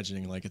just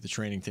imagining, like, at the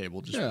training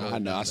table. I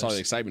know. I saw the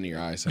excitement in your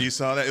eyes. You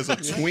saw that? It was a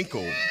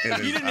twinkle in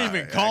his You didn't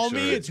even eye, call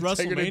actually. me. It's WrestleMania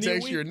Taker didn't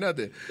text week. you or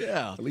nothing.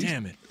 Yeah,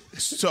 damn it.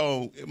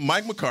 So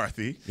Mike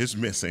McCarthy is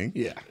missing.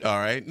 Yeah. All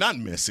right. Not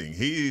missing.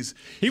 He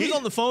was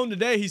on the phone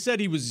today. He said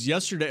he was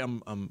yesterday.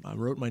 I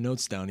wrote my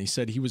notes down. He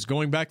said he was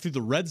going back through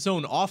the red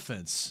zone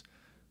offense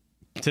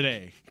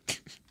today.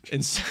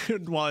 And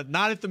well,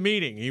 not at the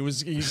meeting.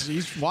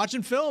 He's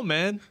watching film,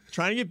 man,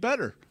 trying to get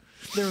better.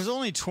 There was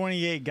only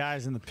 28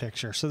 guys in the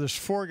picture, so there's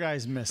 4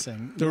 guys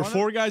missing. There were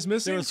 4 guys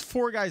missing? There was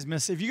 4 guys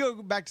missing. If you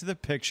go back to the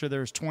picture,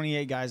 there was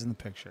 28 guys in the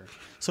picture.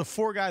 So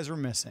 4 guys were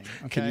missing.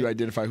 Okay? Can you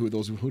identify who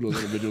those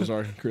individuals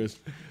are, Chris?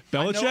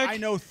 Belichick? I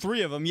know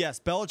 3 of them. Yes,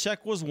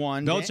 Belichick was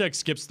one. Belichick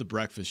skips the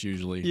breakfast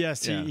usually.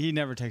 Yes, he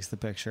never takes the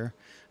picture.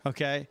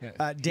 Okay.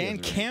 Dan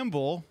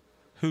Campbell,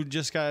 who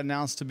just got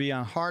announced to be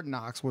on Hard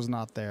Knocks, was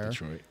not there.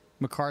 That's right.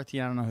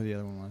 McCarthy, I don't know who the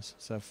other one was.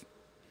 So,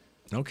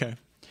 okay.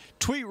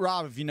 Tweet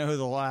Rob if you know who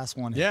the last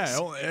one is. Yeah,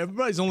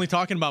 everybody's only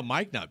talking about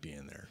Mike not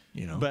being there.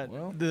 You know, but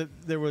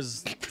there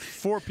was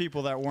 4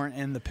 people that weren't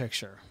in the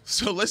picture.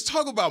 So let's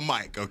talk about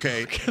Mike,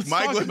 okay? Let's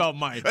talk about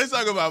Mike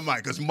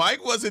because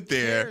Mike wasn't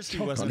there,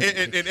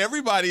 and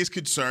everybody is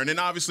concerned. And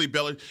obviously,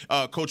 Coach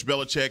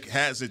Belichick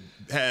has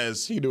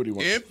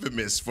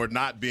infamous for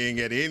not being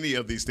at any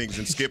of these things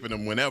and skipping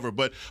them whenever.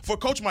 But for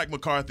Coach Mike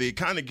McCarthy, it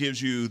kind of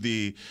gives you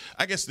the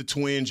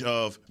twinge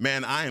of,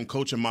 man, I am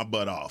coaching my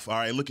butt off. All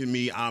right, look at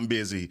me, I'm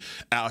busy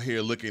out here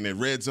looking at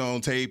red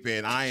zone tape,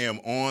 and I am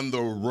on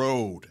the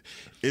road.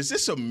 Is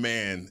this a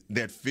man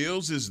that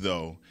feels as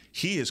though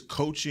he is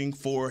coaching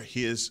for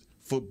his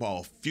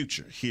football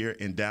future here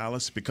in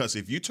Dallas? Because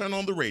if you turn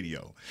on the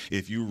radio,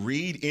 if you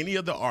read any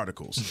of the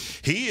articles,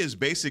 he is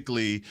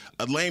basically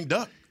a lame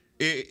duck.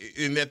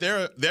 In that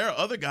there are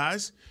other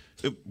guys,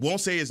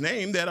 won't say his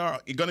name, that are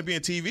going to be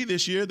on TV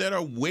this year that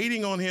are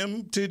waiting on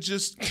him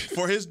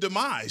for his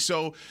demise.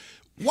 So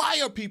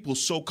why are people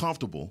so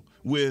comfortable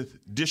with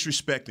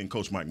disrespecting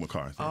Coach Mike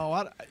McCarthy?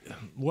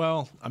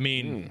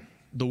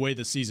 The way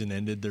the season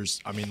ended,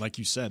 like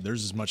you said,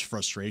 there's as much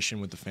frustration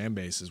with the fan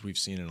base as we've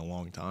seen in a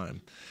long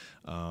time,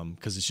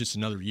 because it's just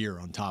another year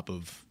on top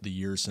of the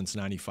years since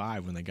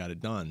 '95 when they got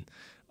it done.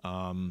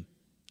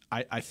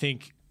 I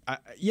think,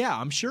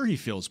 I'm sure he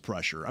feels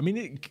pressure. I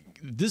mean,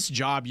 this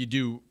job you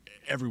do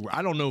everywhere.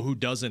 I don't know who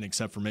doesn't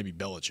except for maybe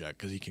Belichick,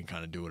 because he can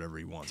kind of do whatever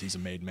he wants. He's a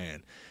made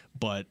man.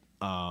 But,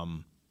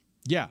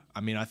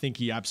 I think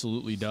he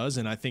absolutely does,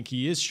 and I think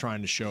he is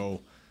trying to show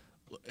 –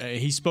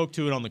 he spoke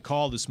to it on the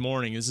call this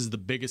morning. This is the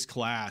biggest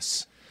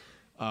draft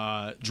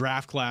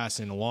class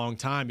in a long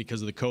time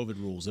because of the COVID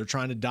rules. They're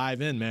trying to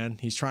dive in, man.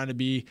 He's trying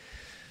to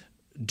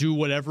do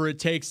whatever it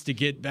takes to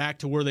get back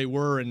to where they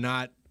were and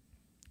not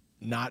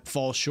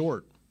fall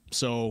short.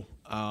 So,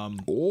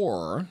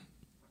 or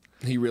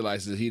he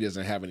realizes he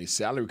doesn't have any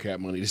salary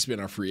cap money to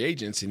spend on free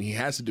agents, and he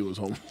has to do his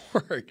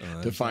homework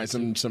to find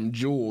some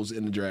jewels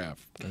in the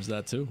draft. There's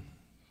that too.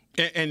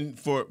 And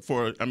for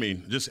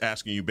just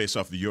asking you based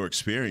off of your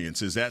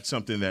experience, is that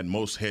something that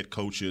most head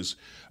coaches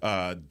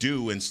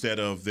do instead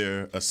of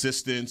their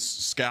assistants,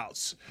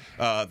 scouts,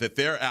 that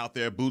they're out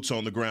there, boots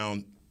on the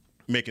ground,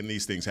 making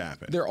these things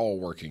happen? They're all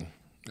working.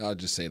 I'll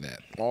just say that.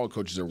 All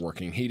coaches are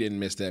working. He didn't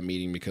miss that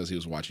meeting because he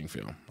was watching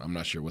film. I'm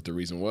not sure what the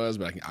reason was,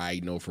 but I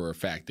know for a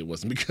fact it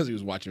wasn't because he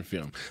was watching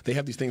film. They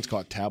have these things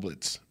called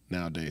tablets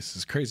nowadays.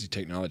 It's crazy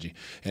technology.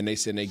 And they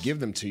said they give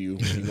them to you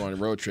when you go on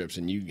road trips,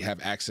 and you have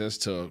access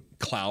to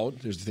cloud.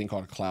 There's a thing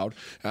called a cloud.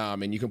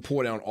 And you can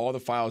pull down all the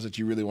files that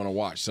you really want to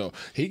watch. So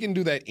he can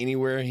do that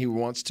anywhere he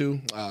wants to.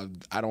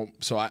 I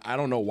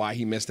don't know why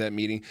he missed that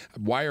meeting.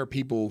 Why are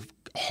people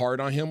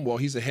hard on him? Well,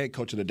 he's the head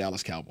coach of the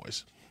Dallas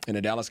Cowboys. And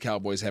the Dallas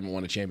Cowboys haven't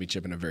won a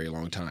championship in a very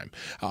long time.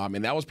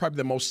 And that was probably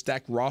the most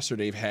stacked roster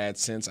they've had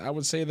since, I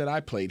would say, that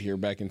I played here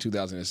back in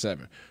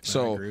 2007.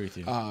 So I agree with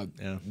you.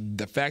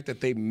 The fact that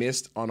they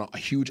missed on a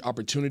huge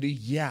opportunity,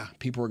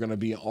 people are going to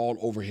be all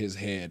over his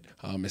head,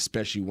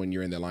 especially when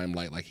you're in the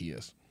limelight like he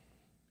is.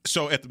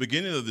 So at the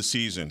beginning of the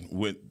season,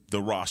 with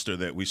the roster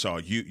that we saw,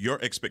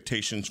 your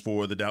expectations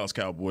for the Dallas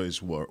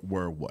Cowboys were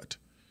what?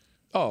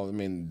 Oh, I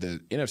mean, the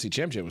NFC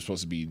Championship was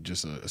supposed to be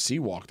just a sea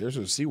walk. There's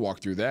a sea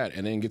walk through that,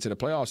 and then get to the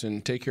playoffs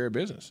and take care of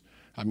business.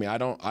 I mean, I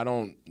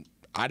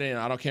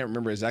can't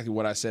remember exactly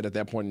what I said at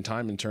that point in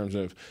time in terms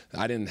of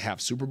I didn't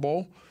have Super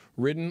Bowl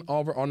written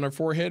over on their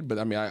forehead, but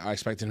I mean, I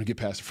expected them to get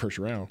past the first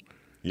round.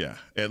 Yeah,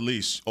 at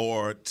least,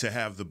 or to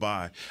have the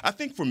bye. I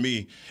think for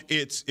me,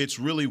 it's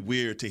really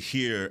weird to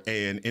hear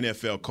an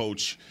NFL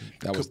coach.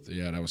 That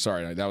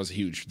was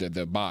huge.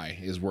 The bye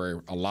is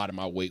where a lot of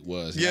my weight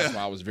was. And that's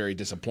why I was very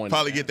disappointed.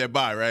 Probably get that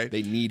bye, right?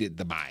 They needed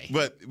the bye.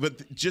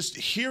 But just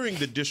hearing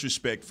the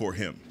disrespect for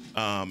him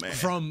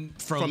from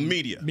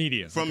media,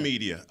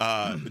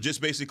 just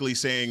basically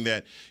saying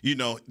that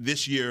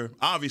this year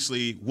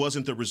obviously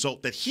wasn't the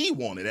result that he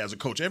wanted as a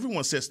coach.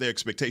 Everyone sets their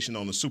expectation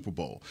on the Super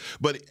Bowl,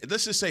 but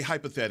let's just say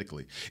hypothetically,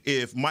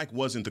 if Mike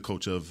wasn't the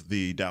coach of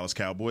the Dallas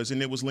Cowboys and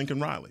it was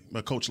Lincoln Riley,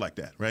 a coach like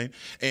that, right?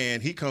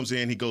 And he comes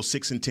in, he goes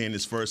 6-10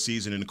 his first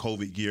season in the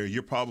COVID year.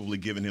 You're probably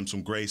giving him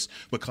some grace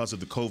because of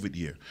the COVID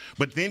year.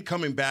 But then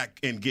coming back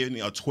and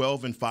getting a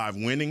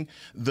 12-5, winning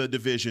the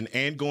division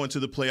and going to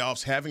the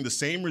playoffs, having the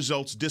same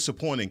results,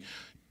 disappointing.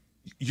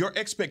 Your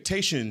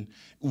expectation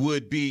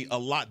would be a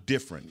lot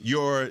different.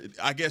 Your,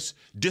 I guess,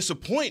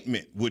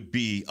 disappointment would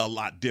be a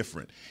lot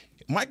different.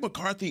 Mike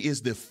McCarthy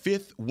is the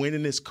 5th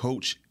winningest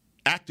coach,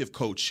 active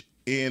coach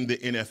in the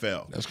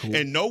NFL. That's cool.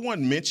 And no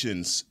one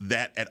mentions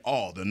that at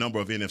all, the number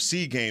of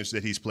NFC games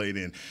that he's played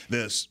in,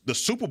 the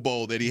Super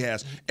Bowl that he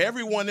has.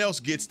 Everyone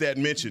else gets that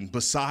mention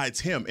besides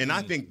him. And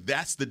I think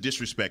that's the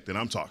disrespect that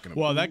I'm talking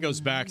about. Well, that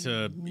goes back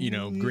to,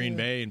 Green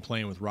Bay and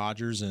playing with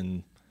Rodgers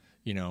and,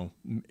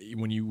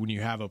 when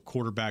you have a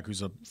quarterback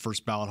who's a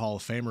first ballot Hall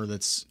of Famer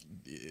that's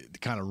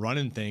kind of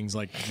running things,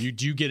 like,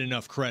 do you get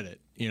enough credit?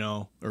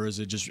 Or is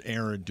it just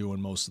Aaron doing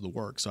most of the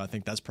work? So I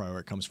think that's probably where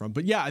it comes from.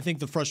 But yeah, I think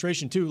the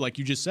frustration too, like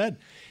you just said,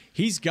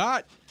 he's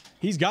got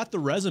the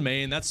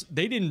resume, and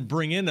they didn't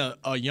bring in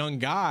a young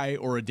guy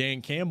or a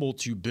Dan Campbell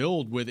to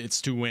build with.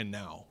 It's to win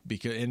now,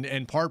 because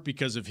in part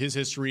because of his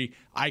history.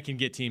 I can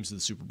get teams to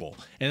the Super Bowl,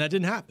 and that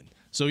didn't happen.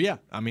 So yeah,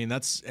 I mean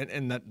that's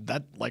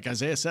that like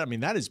Isaiah said, I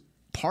mean that is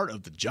part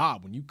of the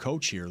job when you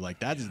coach here. Like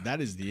that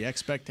is the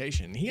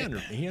expectation. He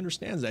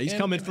understands that. He's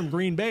coming from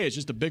Green Bay. It's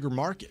just a bigger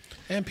market.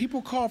 And people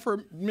call for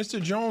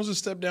Mr. Jones to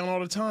step down all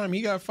the time.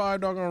 He got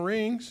 5 doggone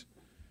rings.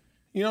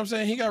 You know what I'm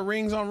saying? He got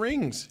rings on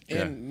rings.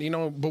 And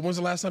but when's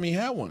the last time he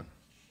had one?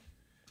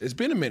 It's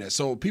been a minute.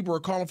 So people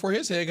are calling for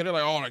his head because they're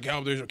like,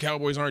 oh, the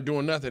Cowboys aren't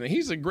doing nothing. And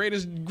he's the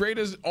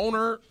greatest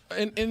owner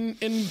in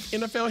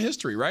NFL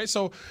history, right?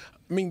 So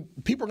I mean,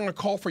 people are going to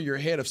call for your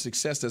head if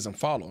success doesn't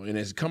follow. And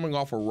it's coming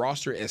off a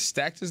roster as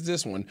stacked as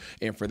this one,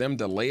 and for them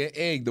to lay an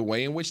egg the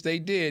way in which they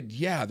did,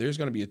 there's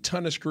going to be a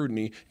ton of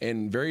scrutiny,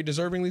 and very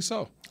deservingly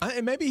so.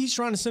 And maybe he's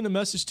trying to send a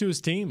message to his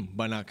team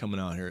by not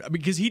coming out here.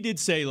 Because he did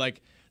say, like,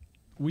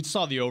 we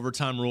saw the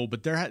overtime rule,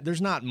 but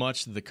there's not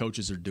much that the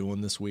coaches are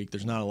doing this week.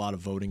 There's not a lot of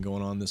voting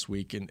going on this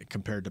week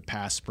compared to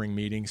past spring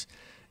meetings.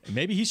 And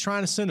maybe he's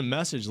trying to send a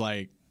message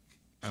like,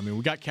 I mean,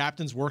 we got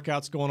captains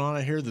workouts going on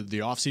out here.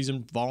 The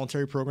off-season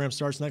voluntary program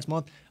starts next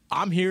month.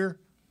 I'm here.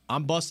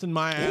 I'm busting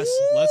my ass.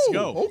 Ooh, let's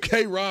go.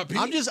 Okay, Rob.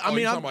 I'm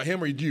talking about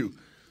him or you?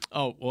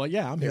 Oh, well,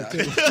 yeah, I'm here too.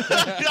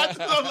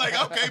 I'm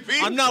like, okay,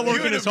 Pete. I'm not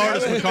working as hard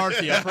as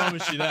McCarthy. I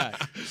promise you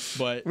that.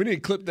 But we need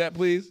to clip that,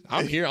 please.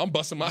 I'm here. I'm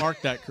busting my.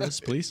 Mark that, Chris,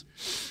 please.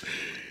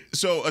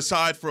 So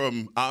aside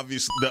from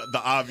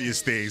the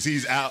obvious things,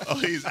 he's out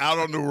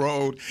on the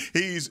road.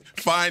 He's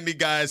finding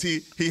guys.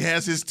 He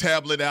has his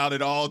tablet out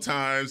at all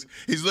times.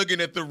 He's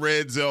looking at the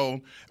red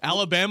zone.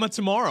 Alabama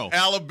tomorrow.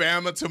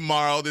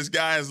 This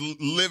guy is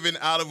living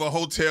out of a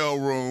hotel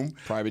room.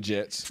 Private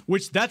jets.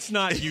 Which that's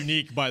not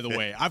unique, by the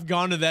way. I've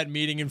gone to that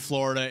meeting in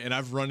Florida, and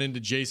I've run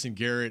into Jason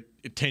Garrett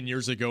 10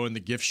 years ago in the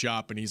gift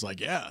shop, and he's like,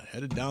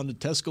 headed down to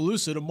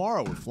Tuscaloosa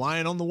tomorrow. We're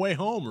flying on the way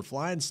home.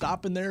 We're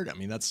stopping there. I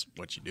mean, that's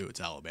what you do.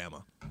 It's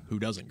Alabama. Who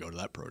doesn't go to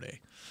that pro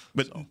day?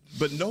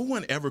 But no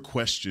one ever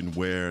questioned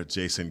where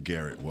Jason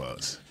Garrett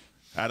was.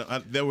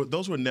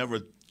 Those were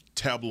never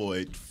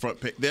tabloid front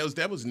page.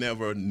 That was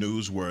never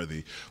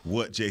newsworthy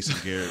what Jason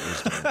Garrett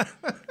was doing.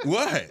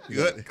 What?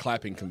 The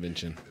clapping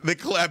convention. The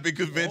clapping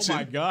convention. Oh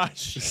my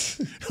gosh.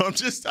 I'm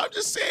just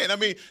saying. I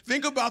mean,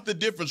 think about the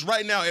difference.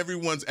 Right now,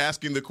 everyone's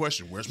asking the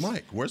question, where's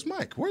Mike? Where's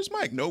Mike? Where's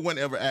Mike? No one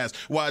ever asked.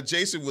 While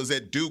Jason was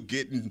at Duke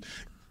getting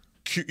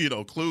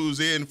clues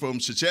in from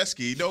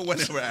Krzyzewski, no one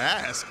ever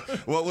asked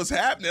what was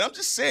happening. I'm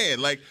just saying,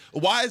 like,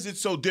 why is it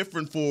so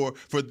different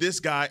for this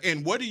guy?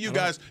 And what do you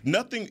guys?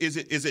 Nothing is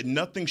it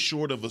nothing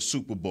short of a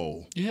Super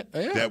Bowl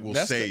that will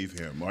save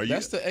him? Are you?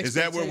 Is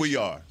that where we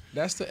are?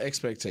 That's the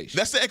expectation.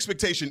 That's the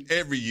expectation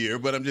every year.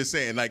 But I'm just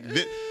saying, like,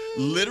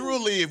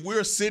 literally, if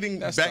we're sitting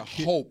that's back,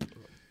 the hope.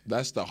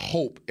 That's the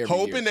hope.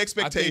 Hope year. and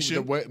expectation.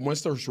 I think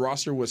once the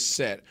roster was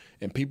set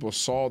and people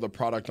saw the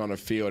product on the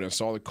field and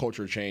saw the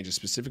culture change, and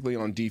specifically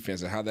on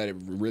defense and how that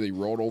really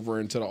rolled over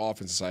into the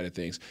offensive side of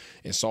things,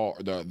 and saw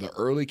the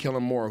early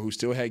Kellen Moore, who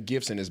still had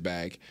gifts in his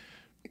bag,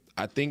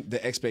 I think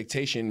the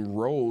expectation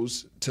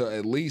rose to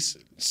at least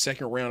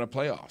second round of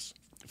playoffs.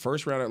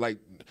 First round, like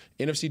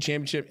NFC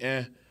Championship,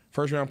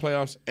 First round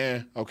playoffs,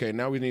 okay,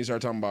 now we need to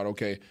start talking about,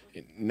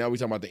 now we're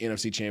talking about the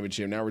NFC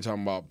Championship. Now we're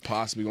talking about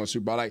possibly going to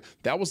Super Bowl. Like,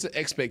 that was the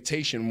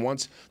expectation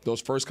once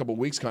those first couple of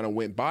weeks kind of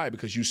went by,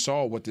 because you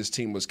saw what this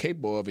team was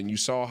capable of, and you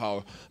saw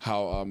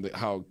how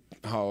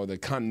the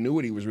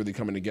continuity was really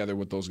coming together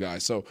with those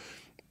guys. So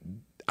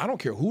I don't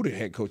care who the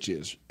head coach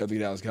is of the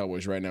Dallas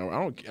Cowboys right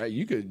now.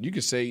 You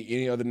could say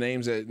any other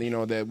names that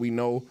that we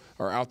know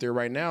are out there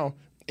right now,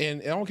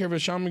 and I don't care if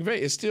it's Sean McVay.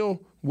 It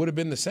still would have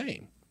been the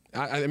same.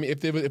 I mean,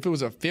 if it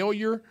was a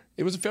failure,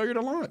 it was a failure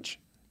to launch.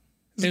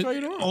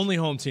 Only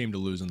home team to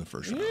lose in the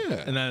first round.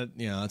 Yeah. And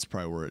that's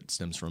probably where it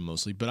stems from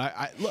mostly. But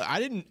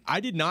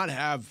I did not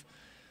have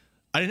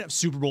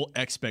Super Bowl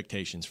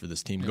expectations for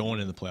this team going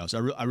into the playoffs.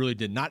 I really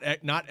did not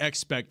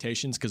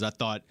expectations, because I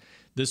thought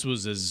this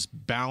was as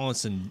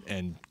balanced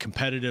and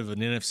competitive an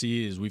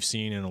NFC as we've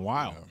seen in a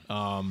while.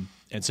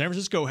 And San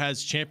Francisco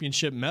has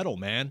championship mettle,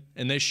 man,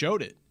 and they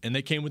showed it. And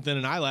they came within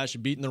an eyelash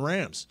of beating the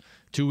Rams.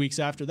 2 weeks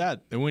after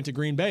that, they went to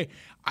Green Bay.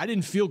 I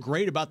didn't feel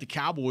great about the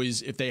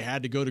Cowboys if they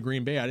had to go to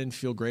Green Bay. I didn't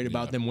feel great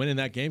about them winning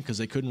that game because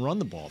they couldn't run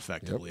the ball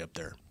effectively up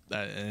there.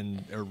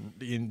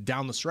 And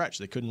down the stretch,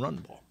 they couldn't run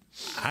the ball.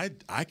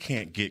 I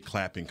can't get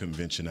clapping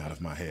convention out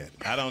of my head.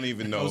 I don't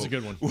even know. That was a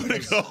good one. Where to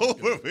go.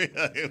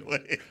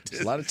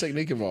 There's a lot of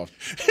technique involved.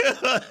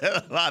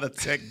 A lot of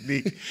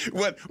technique.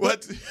 What?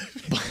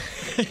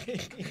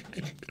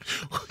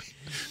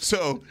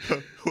 So,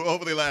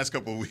 over the last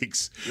couple of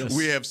weeks,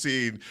 we have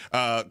seen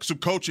some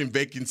coaching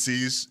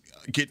vacancies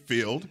get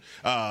filled,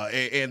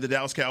 and the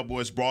Dallas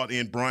Cowboys brought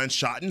in Brian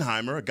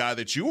Schottenheimer, a guy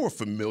that you are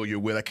familiar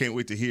with. I can't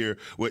wait to hear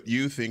what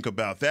you think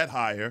about that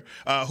hire,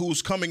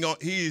 who's coming on.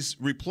 He's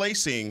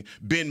replacing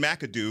Ben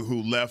McAdoo,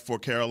 who left for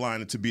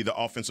Carolina to be the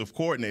offensive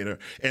coordinator,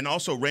 and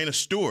also Raina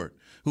Stewart,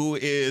 who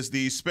is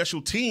the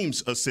special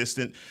teams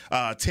assistant,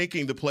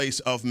 taking the place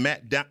of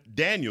Matt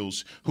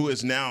Daniels, who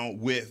is now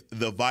with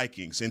the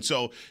Vikings. And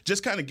so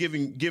just kind of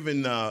giving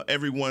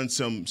everyone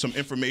some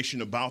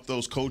information about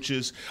those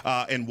coaches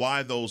and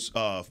why those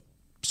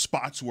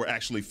spots were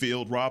actually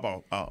filled.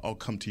 Rob, I'll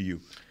come to you.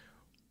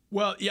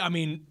 Well, yeah, I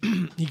mean,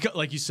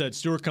 like you said,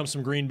 Stewart comes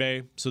from Green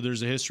Bay, so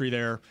there's a history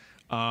there.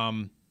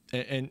 And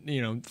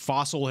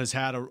Fossil has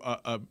had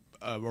a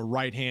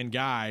right-hand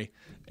guy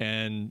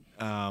and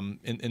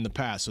in the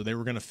past, so they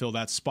were going to fill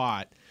that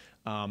spot.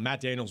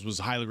 Matt Daniels was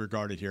highly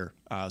regarded here,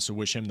 so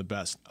wish him the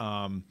best.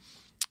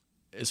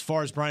 As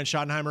far as Brian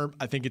Schottenheimer,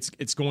 I think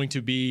it's going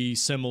to be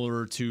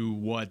similar to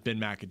what Ben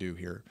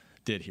McAdoo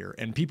did here,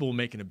 and people are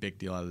making a big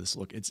deal out of this.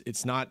 Look,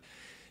 it's not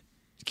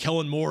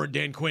Kellen Moore and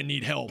Dan Quinn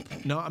need help.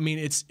 No, I mean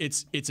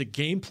it's a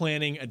game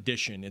planning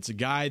addition. It's a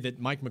guy that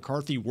Mike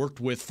McCarthy worked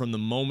with from the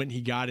moment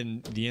he got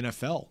in the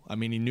NFL. I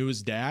mean, he knew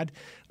his dad,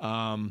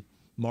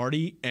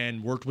 Marty,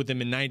 and worked with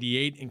him in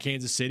 '98 in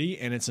Kansas City,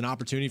 and it's an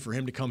opportunity for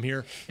him to come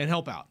here and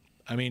help out.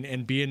 I mean,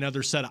 and be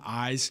another set of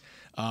eyes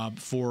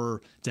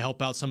to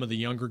help out some of the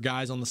younger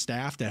guys on the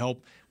staff, to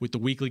help with the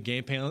weekly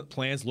game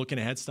plans, looking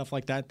ahead, stuff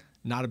like that.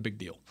 Not a big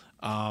deal.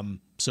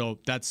 So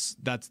that's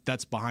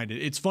behind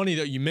it. It's funny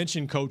that you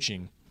mentioned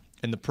coaching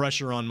and the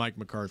pressure on Mike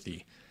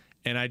McCarthy,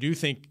 and I do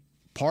think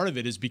part of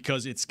it is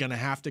because it's going to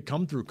have to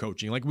come through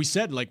coaching. Like we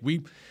said,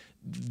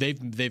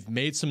 they've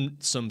made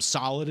some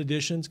solid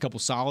additions, a couple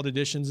solid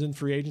additions in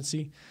free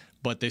agency,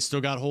 but they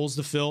still got holes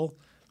to fill.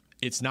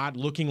 It's not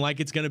looking like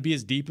it's going to be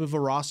as deep of a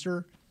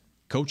roster.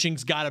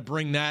 Coaching's got to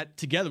bring that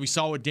together. We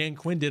saw what Dan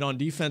Quinn did on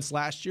defense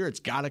last year. It's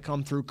got to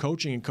come through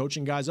coaching and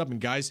coaching guys up and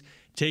guys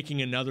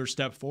taking another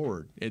step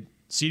forward.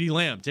 CeeDee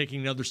Lamb taking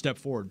another step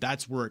forward.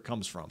 That's where it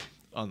comes from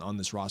on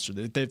this roster.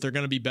 They're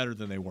going to be better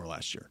than they were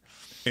last year.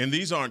 And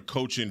these aren't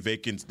coaching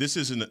vacancies. This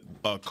isn't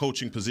a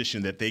coaching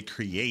position that they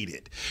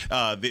created.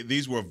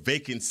 These were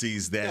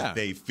vacancies that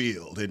they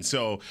filled. And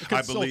so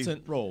I believe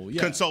consultant role.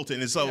 Yeah.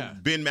 Consultant. And so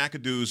Ben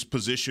McAdoo's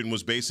position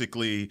was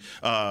basically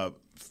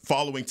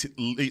following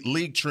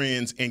league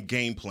trends and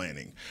game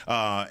planning.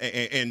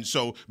 And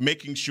so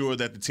making sure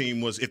that the team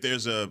was, if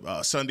there's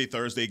a Sunday,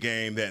 Thursday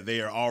game, that they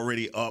are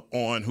already up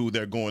on who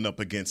they're going up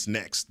against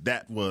next.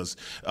 That was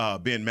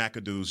Ben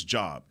McAdoo's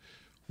job.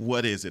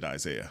 What is it,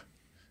 Isaiah?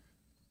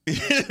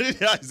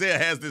 Isaiah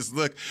has this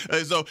look.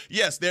 So,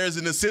 yes, there's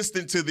an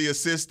assistant to the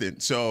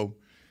assistant. So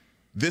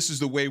this is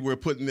the way we're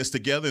putting this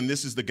together, and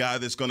this is the guy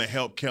that's going to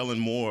help Kellen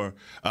Moore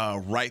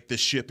right the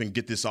ship and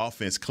get this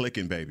offense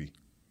clicking, baby.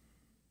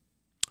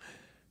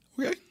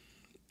 Okay.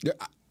 Yeah.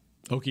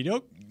 Okie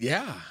doke.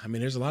 Yeah. I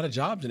mean, there's a lot of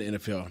jobs in the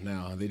NFL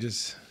now. They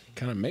just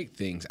kind of make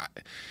things.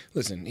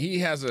 Listen, he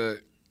has a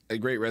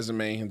great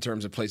resume in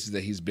terms of places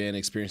that he's been,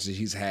 experiences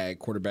he's had,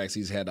 quarterbacks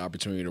he's had the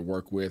opportunity to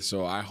work with.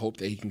 So I hope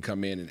that he can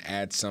come in and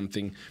add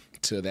something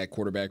to that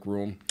quarterback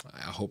room.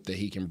 I hope that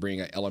he can bring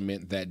an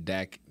element that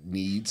Dak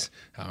needs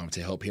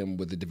to help him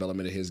with the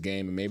development of his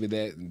game. And maybe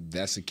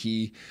that's a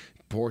key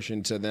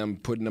portion to them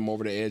putting them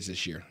over the edge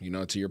this year.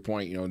 To your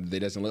point, it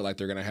doesn't look like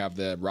they're going to have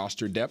the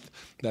roster depth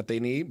that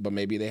they need, but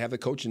maybe they have the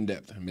coaching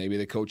depth. Maybe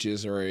the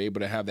coaches are able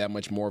to have that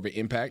much more of an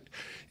impact,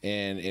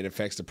 and it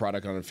affects the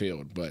product on the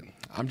field. But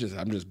I'm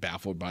just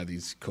baffled by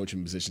these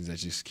coaching positions that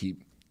just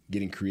keep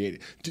getting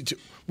created.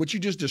 What you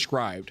just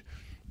described,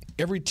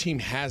 every team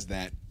has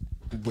that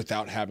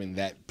without having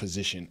that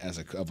position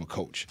of a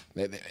coach.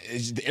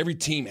 Every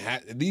team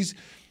has these.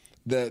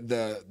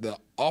 The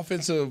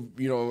offensive,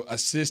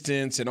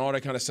 assistants and all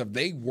that kind of stuff,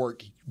 they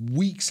work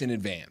weeks in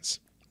advance.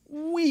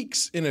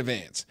 Weeks in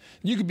advance.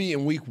 You could be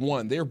in week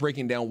 1. They're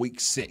breaking down week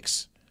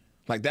 6.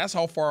 Like, that's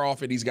how far off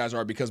these guys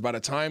are, because by the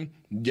time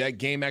that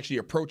game actually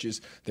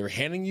approaches, they're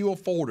handing you a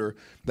folder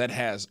that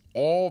has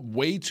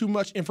way too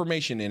much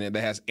information in it,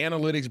 that has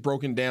analytics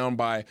broken down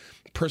by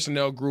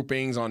personnel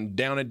groupings on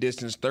down and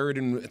distance, third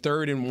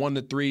and 1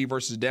 to 3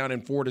 versus down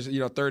and 4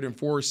 to third and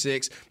 4 or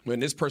 6. When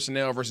this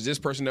personnel versus this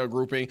personnel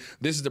grouping,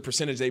 this is the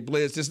percentage they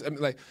blitz.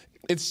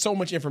 It's so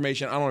much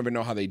information. I don't even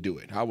know how they do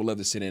it. I would love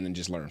to sit in and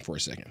just learn for a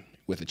second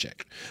with a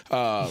check.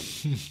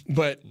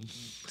 But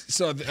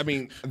so I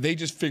mean, they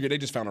just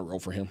found a role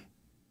for him.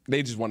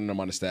 They just wanted him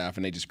on the staff,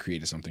 and they just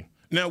created something.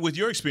 Now, with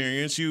your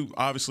experience, you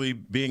obviously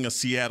being a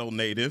Seattle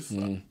native,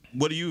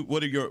 what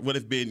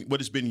has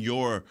been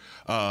your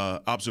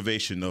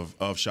observation of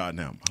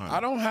Schottenheimer? I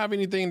don't have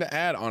anything to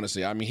add,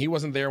 honestly. I mean, he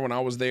wasn't there when I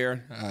was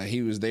there.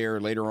 He was there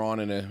later on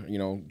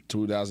in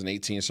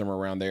 2018, somewhere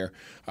around there.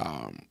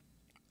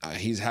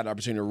 He's had the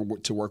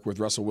opportunity to work with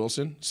Russell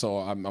Wilson, so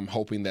I'm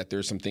hoping that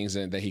there's some things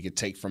that he could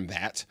take from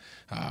that,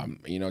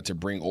 to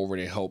bring over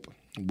to help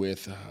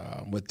with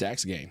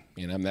Dak's game.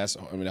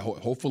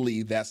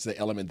 Hopefully that's the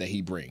element that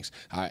he brings.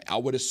 I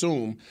would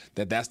assume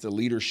that that's the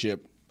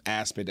leadership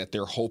aspect that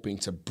they're hoping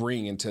to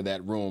bring into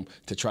that room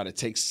to try to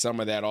take some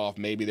of that off.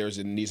 Maybe there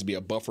needs to be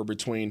a buffer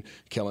between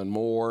Kellen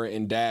Moore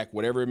and Dak,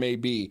 whatever it may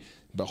be.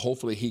 But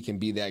hopefully he can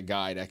be that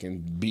guy that can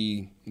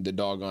be the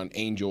doggone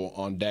angel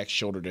on Dak's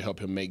shoulder to help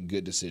him make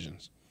good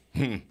decisions.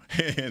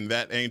 And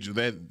that angel,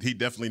 he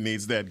definitely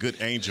needs that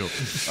good angel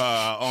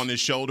on his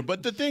shoulder.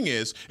 But the thing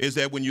is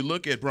that when you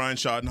look at Brian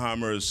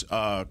Schottenheimer's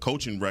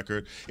coaching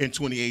record in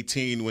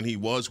 2018 when he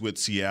was with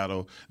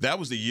Seattle, that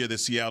was the year that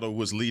Seattle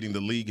was leading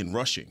the league in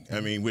rushing. I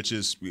mean, which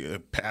is a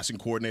passing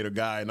coordinator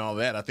guy and all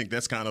that. I think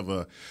that's kind of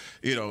a,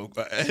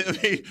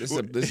 this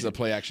is a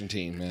play action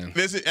team, man.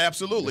 This is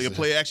absolutely a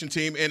play action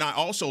team. And I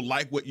also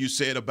like what you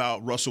said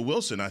about Russell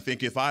Wilson. I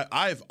think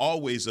I've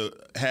always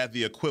had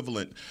the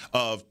equivalent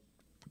of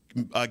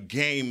a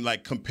game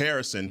like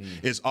comparison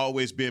has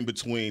always been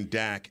between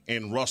Dak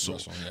and Russell,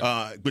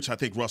 which I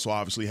think Russell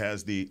obviously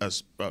has the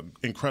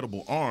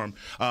incredible arm,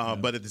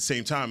 but at the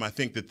same time I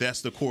think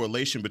that's the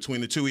correlation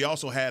between the two. He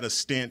also had a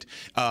stint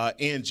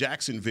in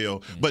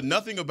Jacksonville, but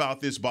nothing about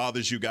this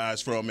bothers you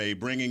guys from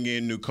bringing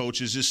in new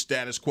coaches, just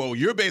status quo.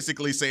 You're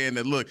basically saying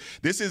that, look,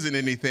 this isn't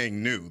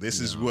anything new. This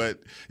is what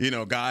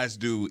guys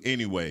do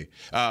anyway.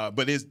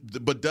 But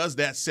does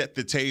that set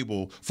the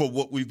table for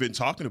what we've been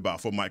talking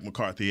about for Mike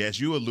McCarthy, as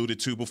you alluded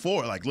to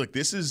before? Like, look,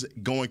 this is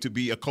going to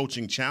be a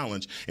coaching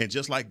challenge, and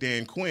just like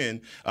Dan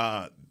Quinn,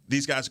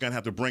 these guys are going to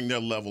have to bring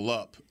their level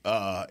up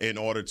in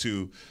order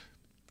to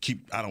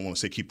I don't want to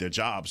say keep their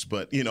jobs,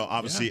 but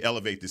obviously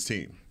elevate this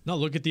team. No,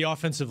 look at the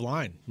offensive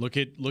line. Look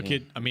at.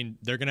 I mean,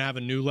 they're going to have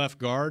a new left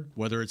guard,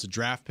 whether it's a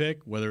draft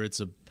pick, whether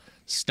it's a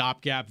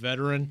stopgap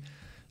veteran.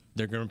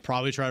 They're going to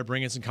probably try to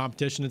bring in some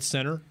competition at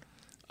center.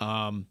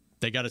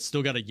 They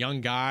still got a young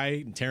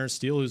guy, Terrence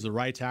Steele, who's the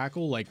right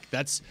tackle.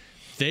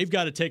 They've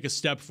got to take a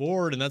step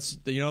forward, and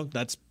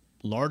that's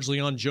largely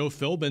on Joe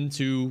Philbin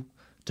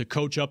to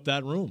coach up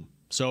that room.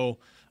 So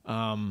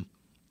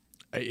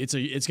it's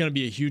going to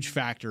be a huge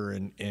factor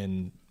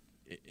in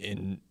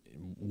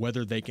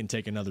whether they can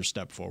take another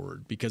step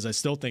forward, because I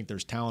still think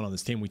there's talent on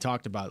this team. We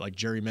talked about, like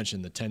Jerry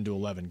mentioned, the 10 to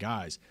 11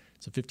 guys.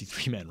 It's a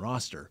 53-man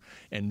roster,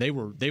 and they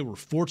were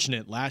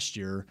fortunate last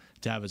year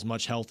to have as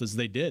much health as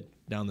they did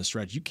down the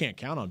stretch. You can't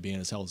count on being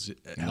as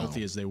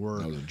healthy as they were.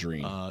 That was a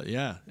dream.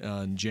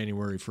 In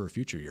January for a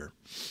future year.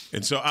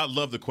 And so I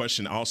love the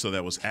question also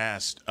that was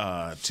asked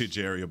to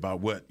Jerry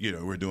about what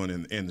we're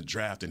doing in the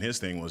draft, and his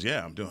thing was,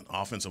 I'm doing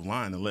offensive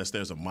line unless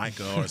there's a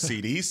Micah or a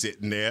CD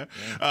sitting there,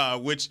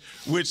 which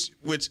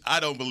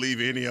I don't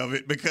believe any of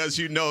it, because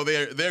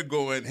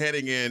they're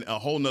heading in a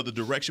whole nother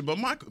direction. But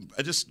Michael,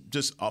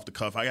 just off the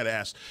cuff, I got to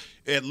ask,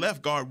 at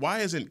left guard, why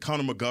isn't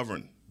Connor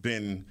McGovern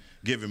been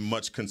given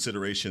much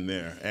consideration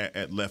there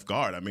at left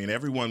guard. I mean,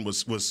 everyone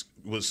was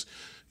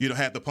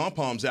had the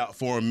pom-poms out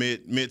for him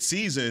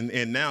mid-season,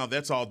 and now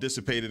that's all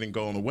dissipated and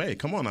going away.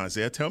 Come on,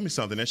 Isaiah, tell me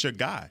something. That's your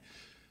guy.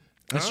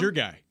 That's your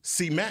guy.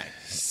 C. Matt.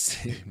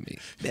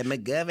 That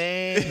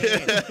McGovern.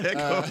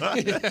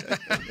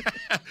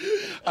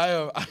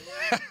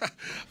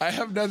 I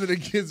have nothing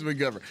against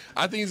McGovern.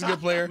 I think he's a good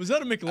player. Was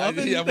that a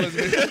McLovin? Yeah,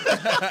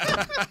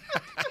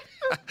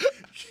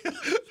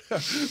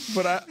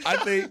 but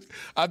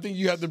I think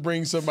you have to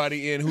bring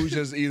somebody in who's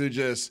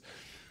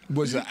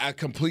was a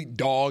complete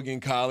dog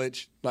in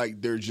college.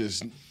 Like they're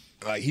just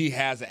like he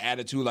has an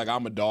attitude like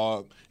I'm a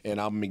dog and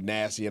I'm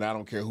McNasty and I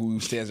don't care who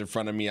stands in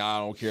front of me. I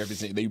don't care if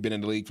they've been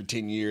in the league for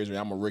 10 years or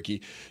I'm a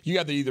rookie. You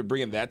have to either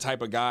bring in that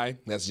type of guy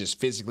that's just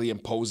physically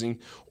imposing,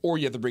 or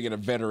you have to bring in a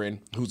veteran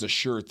who's a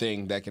sure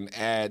thing that can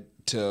add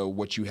to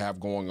what you have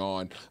going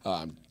on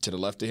to the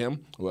left of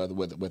him with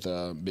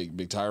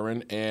Big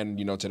Tyron, and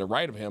to the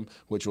right of him,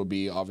 which will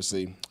be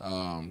obviously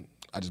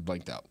I just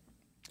blanked out.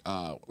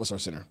 What's our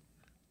center?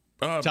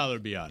 Tyler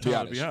Biadasz.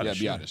 Yeah,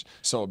 Biadasz.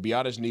 So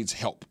Biadasz needs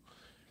help.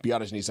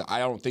 Biadasz needs. I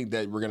don't think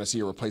that we're going to see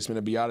a replacement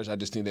of Biadasz. I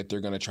just think that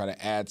they're going to try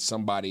to add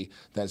somebody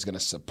that's going to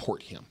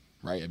support him.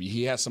 Right? I mean,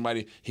 he has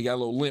somebody. He got a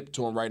little limp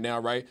to him right now,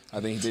 right?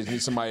 I think he just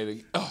needs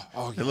somebody to.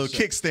 A little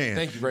kickstand.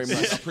 Thank you very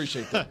much. I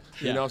appreciate that.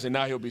 You know what I'm saying?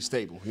 Now he'll be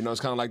stable. It's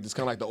kind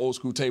of like the old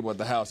school table at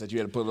the house that you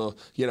had to put a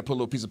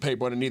little piece of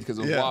paper underneath because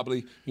it was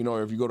wobbly.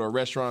 Or if you go to a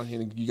restaurant,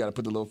 you got to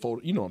put the little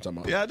folder. You know what I'm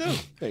talking about? Yeah, I do.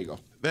 There you go.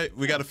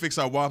 We got to fix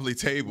our wobbly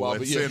table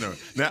at center.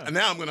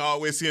 Now I'm going to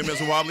always see him as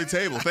a wobbly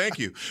table. Thank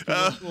you.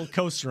 A little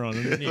coaster on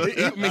it.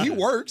 He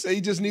works. He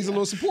just needs a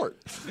little support.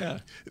 Yeah.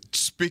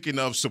 Speaking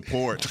of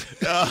support,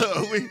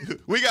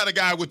 we got a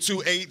guy with 2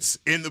 8s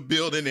in the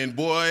building, and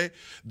boy,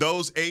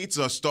 those 8s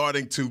are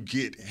starting to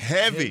get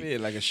heavy.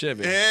 Like a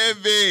Chevy.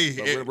 Heavy.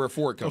 So we're a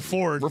Ford company.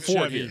 Ford. We're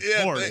Ford Chevy.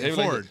 here.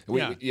 Ford.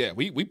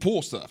 We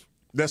pull stuff.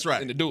 That's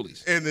right. In the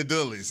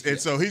dualies.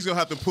 And so he's going to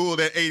have to pull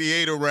that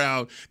 88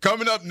 around.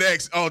 Coming up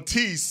next on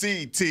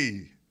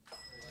TCT.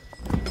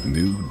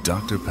 New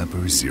Dr.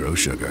 Pepper Zero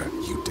Sugar.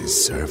 You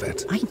deserve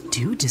it. I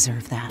do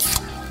deserve that.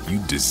 You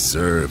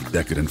deserve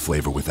decadent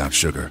flavor without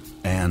sugar.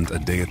 And a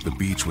day at the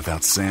beach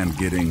without sand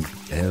getting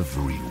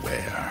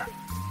everywhere.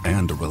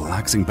 And a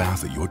relaxing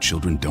bath that your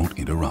children don't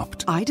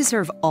interrupt. I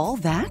deserve all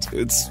that?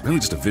 It's really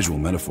just a visual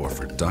metaphor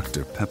for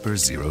Dr. Pepper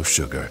Zero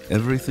Sugar.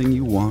 Everything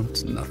you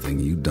want, nothing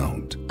you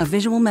don't. A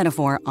visual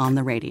metaphor on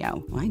the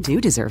radio. I do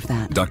deserve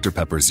that. Dr.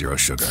 Pepper Zero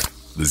Sugar.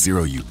 The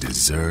zero you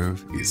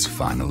deserve is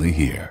finally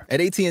here.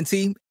 At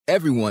AT&T,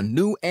 everyone,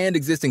 new and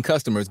existing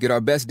customers, get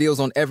our best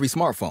deals on every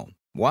smartphone.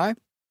 Why?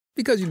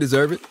 Because you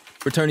deserve it.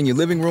 For turning your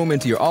living room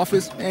into your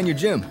office and your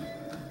gym.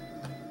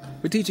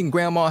 For teaching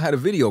grandma how to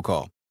video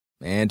call.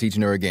 And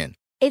teaching her again.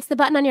 It's the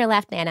button on your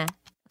left, Nana.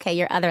 Okay,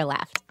 your other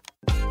left.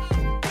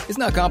 It's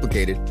not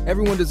complicated.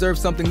 Everyone deserves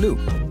something new.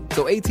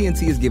 So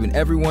AT&T is giving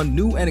everyone,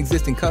 new and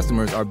existing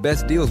customers, our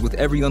best deals with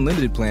every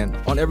unlimited plan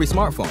on every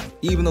smartphone,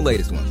 even the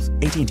latest ones.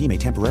 AT&T may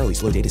temporarily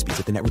slow data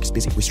speeds if the network is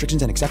busy.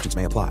 Restrictions and exceptions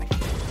may apply.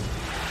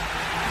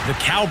 The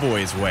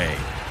Cowboys way,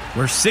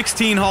 where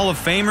 16 Hall of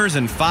Famers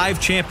and 5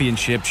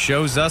 championships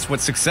shows us what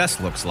success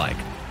looks like.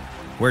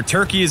 Where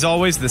turkey is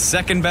always the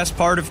second best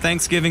part of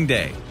Thanksgiving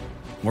Day.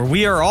 Where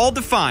we are all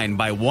defined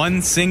by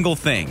one single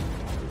thing,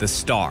 the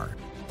star.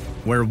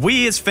 Where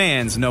we as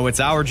fans know it's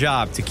our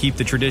job to keep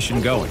the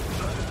tradition going.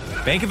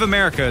 Bank of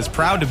America is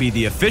proud to be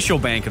the official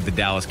bank of the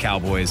Dallas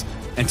Cowboys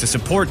and to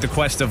support the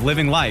quest of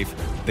living life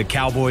the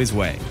Cowboys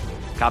way.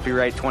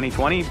 Copyright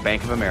 2020,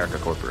 Bank of America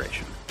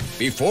Corporation.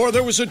 Before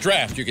there was a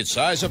draft, you could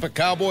size up a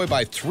cowboy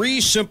by 3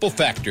 simple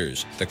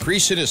factors: the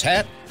crease in his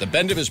hat, the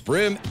bend of his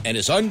brim, and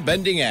his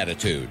unbending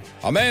attitude.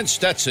 A man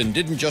Stetson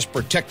didn't just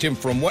protect him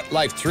from what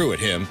life threw at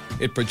him,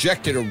 it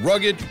projected a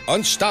rugged,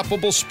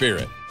 unstoppable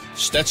spirit.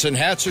 Stetson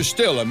hats are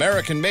still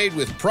American-made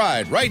with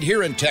pride right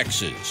here in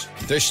Texas.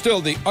 They're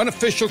still the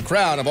unofficial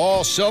crown of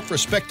all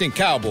self-respecting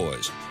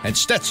cowboys, and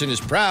Stetson is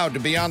proud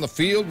to be on the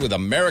field with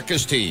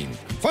America's team.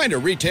 Find a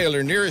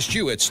retailer nearest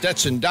you at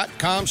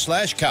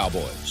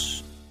stetson.com/cowboys.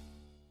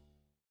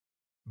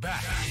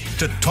 Back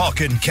to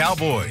Talking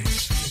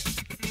Cowboys.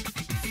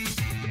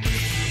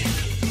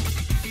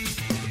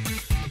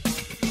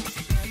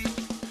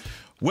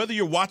 Whether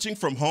you're watching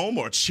from home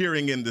or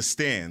cheering in the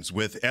stands,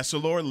 with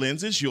Essilor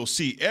lenses, you'll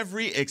see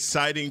every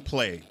exciting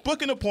play.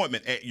 Book an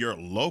appointment at your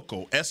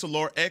local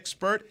Essilor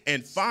expert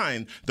and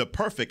find the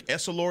perfect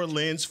Essilor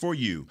lens for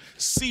you.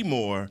 See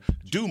more,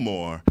 do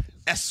more,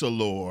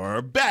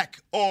 Essilor.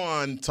 Back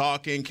on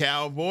Talking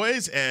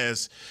Cowboys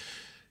as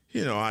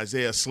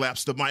Isaiah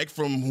slaps the mic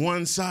from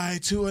one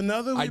side to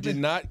another. I did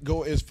not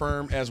go as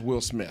firm as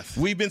Will Smith.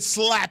 We've been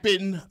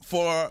slapping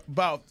for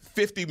about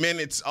 50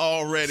 minutes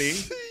already.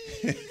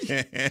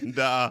 And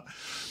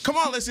come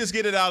on, let's just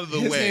get it out of the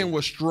way. His hand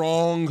was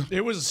strong.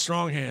 It was a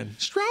strong hand.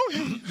 Strong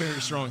hand.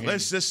 Very strong hand.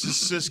 Let's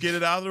just get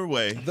it out of the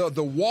way.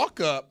 The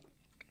walk-up,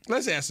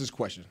 let's ask this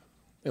question,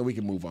 and we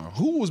can move on.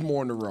 Who was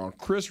more in the wrong,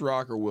 Chris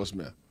Rock or Will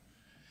Smith?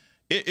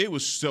 It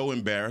was so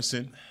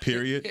embarrassing.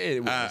 Period.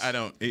 It was. I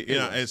don't.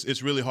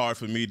 It's really hard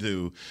for me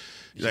to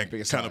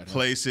kind of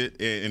place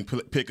it and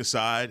pick a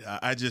side.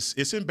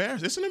 It's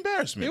embarrassing. It's an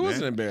embarrassment. It was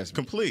an embarrassment.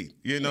 Complete.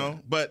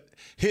 But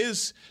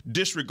his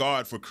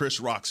disregard for Chris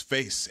Rock's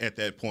face at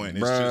that point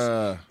is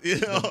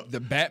just the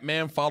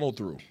Batman follow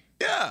through.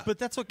 Yeah, but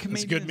that's what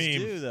comedians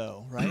do,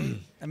 though, right?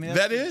 I mean,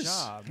 that's their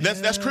job.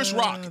 That's Chris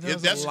Rock.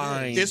 That's a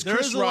line. It's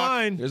Chris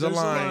Rock. There's a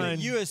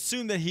line. You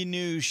assume that he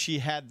knew she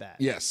had that.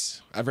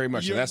 Yes, I very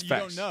much. That's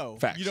facts. You don't know.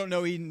 Facts. You don't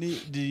know.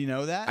 Did he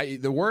know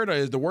that? The word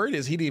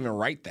is he didn't even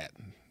write that.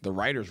 The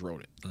writers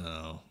wrote it.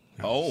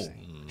 Oh.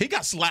 He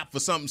got slapped for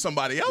something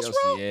somebody else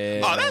wrote? Yeah.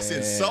 Oh, that's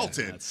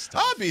insulting.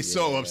 I'd be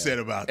so upset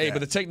about that. Hey, but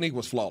the technique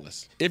was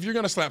flawless. If you're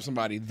going to slap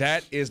somebody,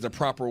 that is the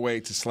proper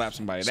way to slap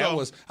somebody.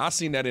 I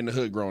seen that in the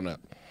hood growing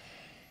up.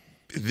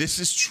 This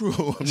is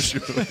true, I'm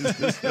sure.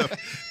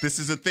 This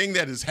is a thing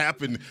that has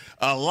happened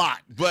a lot.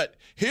 But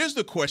here's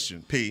the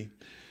question, P.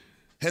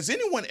 Has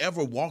anyone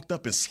ever walked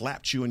up and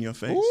slapped you in your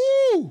face?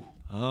 Ooh.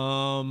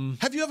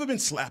 Have you ever been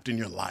slapped in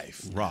your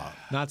life, Rob?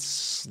 Not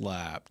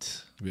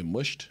slapped. You been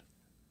mushed?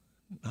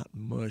 Not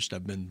mushed.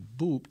 I've been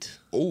booped.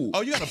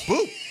 Oh, you got a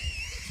boop?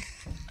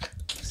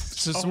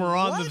 Since we're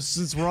on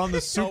the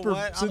super.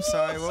 I'm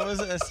sorry. What was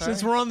it?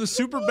 Since we're on the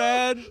super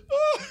bad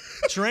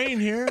train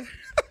here.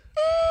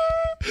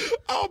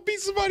 I'll beat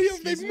somebody up.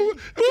 They boop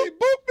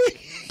me.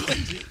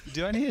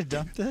 Do I need to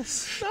dump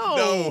this?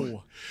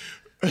 No.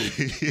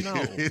 It's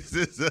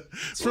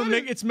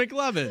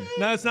McLovin.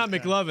 No, it's not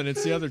McLovin.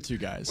 It's the other two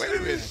guys. Wait a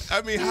minute.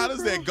 I mean, how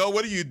does that go?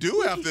 What do you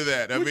do after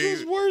that? Which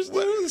is worse,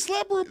 literally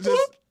slap or a boop?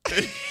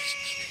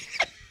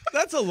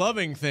 That's a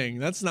loving thing.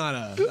 That's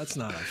not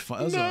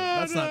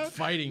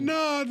fighting.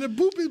 No, the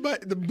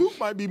boop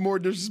might be more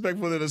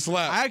disrespectful than a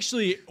slap. I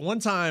actually one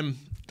time.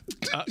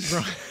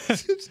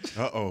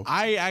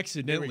 I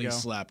accidentally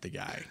slapped a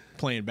guy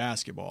playing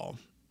basketball.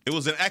 It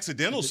was an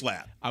accidental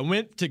slap. I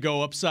went to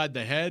go upside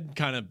the head,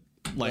 kind of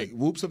like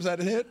whoops upside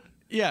the head.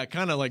 Yeah,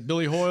 kind of like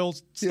Billy Hoyle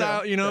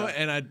style,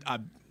 And I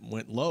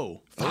went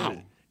low.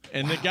 Wow.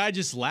 And the guy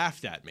just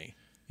laughed at me.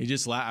 He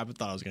just laughed. I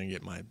thought I was going to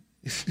get my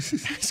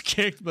ass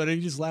kicked, but he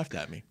just laughed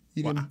at me.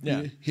 I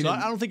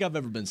don't think I've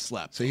ever been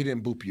slapped. So he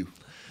didn't boop you.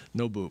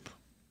 No boop.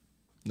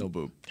 No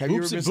boop. Have you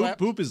ever been slapped?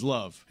 Boop is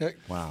love.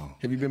 Wow.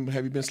 Have you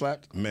been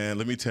slapped? Man,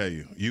 let me tell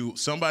you.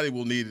 Somebody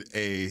will need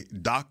a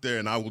doctor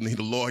and I will need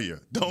a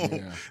lawyer.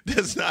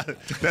 That's not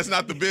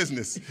the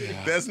business.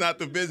 Yeah. That's not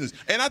the business.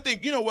 And I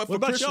think, you know what? What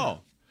about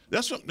y'all?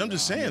 That's what I'm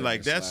just saying.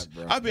 Like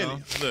I've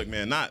been. Look,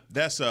 man. I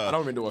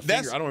don't even know a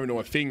finger. I don't even know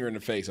a finger in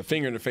the face. A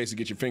finger in the face to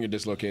get your finger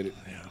dislocated.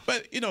 Yeah.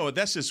 But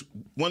that's just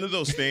one of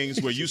those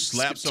things where you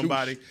slap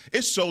somebody.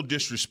 It's so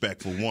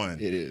disrespectful. One,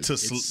 it is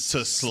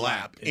to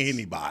slap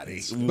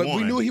anybody. But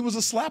we knew he was a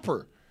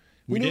slapper.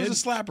 We knew he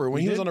was a slapper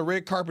when he was on the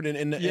red carpet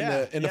and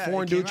the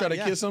foreign dude tried to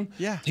kiss him.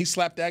 Yeah, he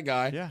slapped that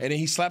guy, and then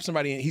he slapped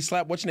somebody. He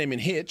slapped what's your name in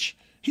Hitch.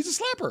 He's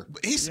a slapper.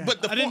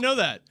 But I didn't know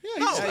that.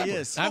 Yeah, he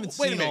is. I haven't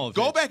seen all of it.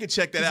 Go back and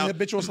check that He's out. An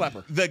habitual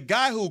slapper. The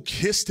guy who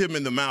kissed him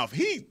in the mouth,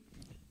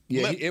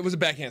 it was a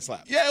backhand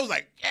slap. Yeah, it was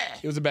like,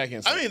 It was a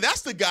backhand slap. I mean,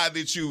 that's the guy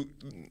that you.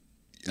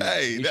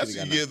 Hey, that's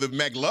who you give the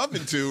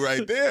McLovin to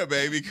right there,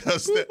 baby,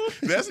 because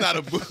that's not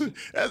a.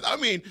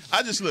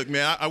 I just look,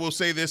 man. I will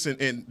say this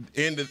and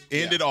end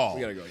it all.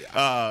 We gotta go.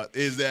 Yeah.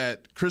 Is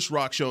that Chris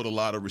Rock showed a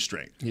lot of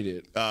restraint. He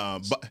did.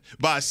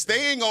 By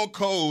staying on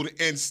code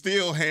and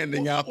still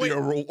handing out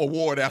the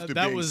award after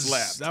being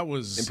slapped. That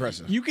was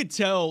impressive. You could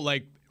tell,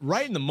 like.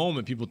 Right in the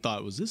moment, people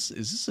thought, is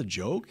this a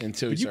joke?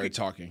 Until he started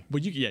talking.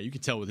 But you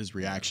could tell with his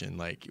reaction,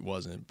 like it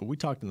wasn't. But we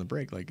talked in the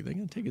break, like, are they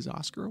going to take his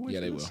Oscar away?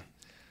 Yeah, they will.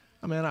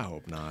 I mean, I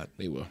hope not.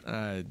 They will.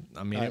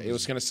 It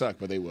was going to suck,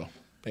 but they will.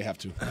 They have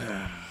to.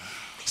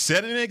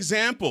 Set an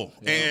example.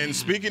 Yeah. And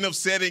speaking of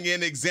setting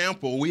an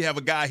example, we have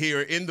a guy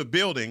here in the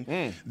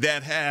building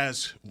that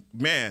has,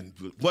 man,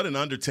 what an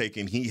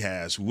undertaking he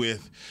has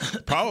with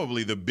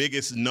probably the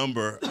biggest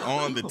number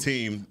on the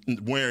team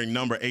wearing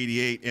number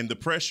 88. And the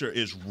pressure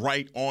is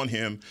right on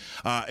him,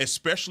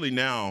 especially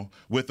now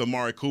with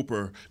Amari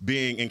Cooper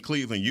being in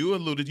Cleveland.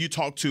 You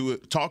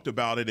talked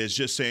about it as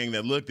just saying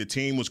that, look, the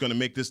team was going to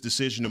make this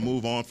decision to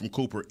move on from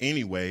Cooper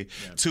anyway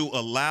to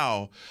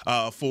allow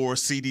for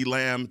CeeDee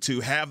Lamb to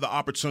have the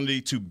opportunity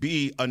to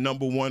be a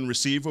number one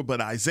receiver.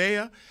 But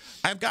Isaiah,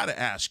 I've got to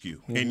ask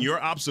you, in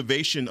your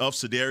observation of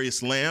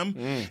Sedarius Lamb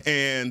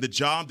and the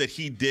job that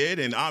he did,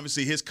 and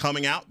obviously his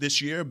coming out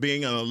this year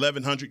being an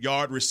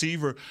 1,100-yard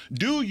receiver,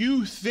 do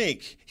you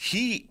think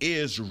he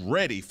is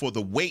ready for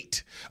the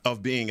weight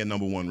of being a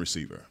number one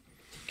receiver?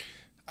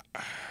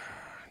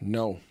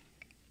 No.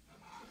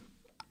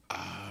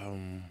 Let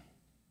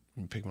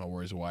me pick my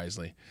words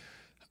wisely.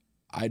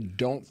 I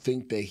don't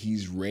think that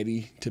he's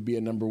ready to be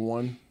a number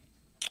one.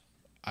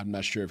 I'm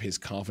not sure if his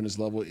confidence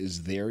level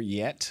is there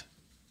yet.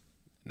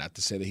 Not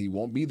to say that he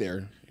won't be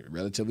there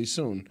relatively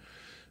soon.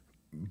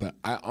 But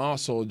I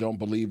also don't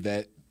believe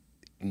that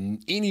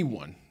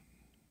anyone,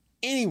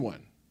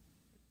 and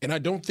I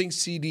don't think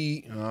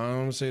CD, I'm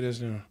going to say this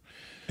now.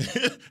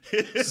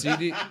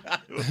 CD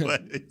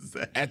What is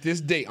that? at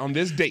this date, on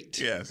this date,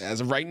 Yes.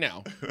 as of right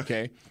now,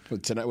 okay,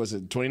 but tonight was the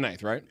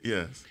 29th, right?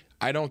 Yes.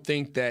 I don't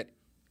think that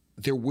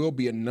there will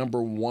be a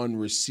number one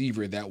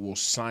receiver that will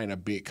sign a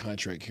big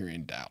contract here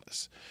in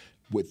Dallas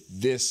with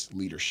this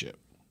leadership.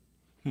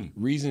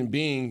 Reason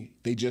being,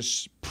 they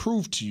just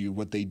proved to you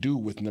what they do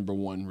with number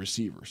one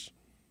receivers.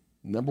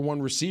 Number one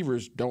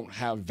receivers don't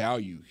have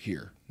value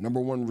here.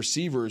 Number one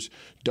receivers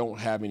don't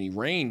have any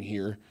reign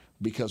here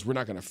because we're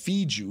not going to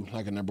feed you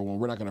like a number one.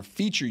 We're not going to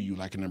feature you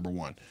like a number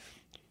one.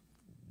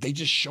 They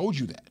just showed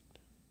you that.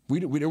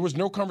 There was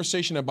no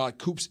conversation about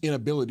Coop's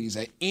inabilities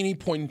at any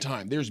point in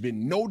time. There's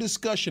been no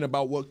discussion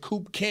about what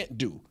Coop can't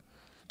do.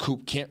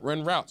 Coop can't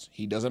run routes.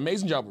 He does an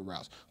amazing job with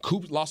routes.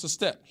 Coop lost a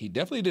step. He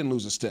definitely didn't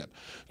lose a step.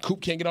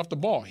 Coop can't get off the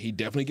ball. He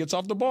definitely gets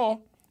off the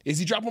ball. Is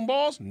he dropping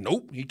balls?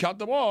 Nope. He caught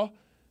the ball.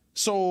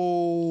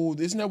 So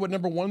isn't that what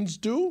number ones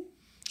do?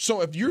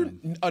 So if you're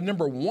a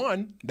number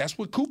one, that's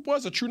what Coop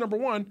was, a true number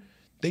one,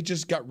 they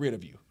just got rid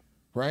of you,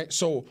 right?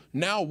 So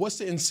now what's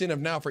the incentive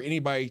now for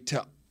anybody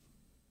to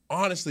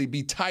honestly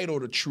be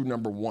titled a true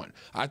number one?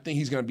 I think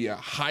he's going to be a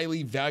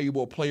highly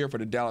valuable player for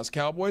the Dallas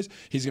Cowboys.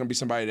 He's going to be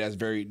somebody that's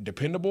very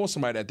dependable,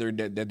 somebody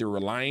that they're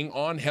relying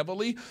on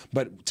heavily.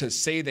 But to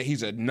say that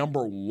he's a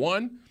number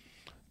one,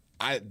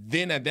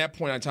 then at that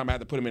point in time, I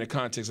have to put him in the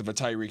context of a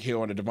Tyreek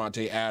Hill and a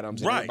Devontae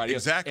Adams and everybody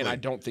else. Exactly. And I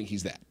don't think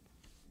he's that.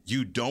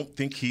 You don't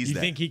think he's that?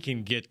 You think he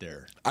can get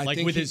there? I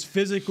think with his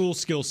physical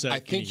skill set, I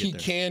think he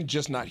can,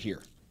 just not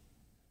here.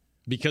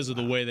 Because of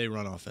the way they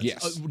run offense.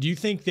 Yes. Do you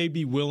think they'd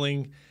be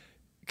willing?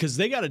 Because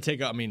they got to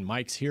take. I mean,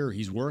 Mike's here;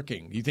 he's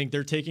working. Do you think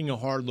they're taking a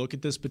hard look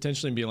at this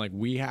potentially and being like,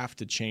 we have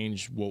to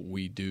change what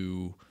we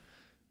do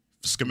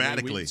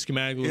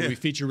schematically? We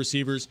feature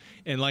receivers,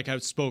 and like I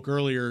spoke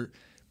earlier.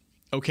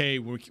 Okay,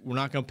 we're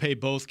not going to pay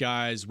both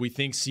guys. We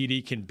think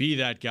CD can be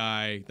that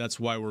guy. That's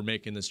why we're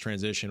making this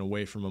transition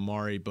away from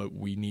Amari. But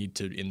we need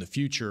to, in the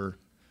future,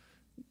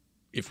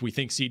 if we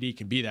think CD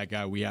can be that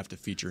guy, we have to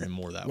feature him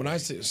more that way. I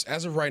say,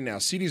 as of right now,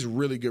 CD's a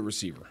really good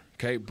receiver,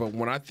 okay? But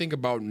when I think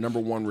about number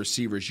one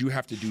receivers, you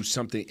have to do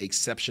something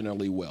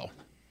exceptionally well.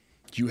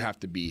 You have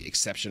to be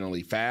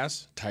exceptionally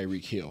fast,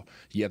 Tyreek Hill.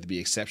 You have to be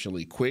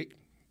exceptionally quick,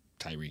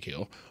 Tyreek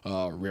Hill,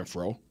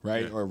 Renfro,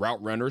 right? Yeah. Or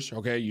route runners,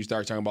 okay? You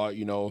start talking about,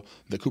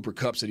 the Cooper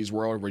Kupps of these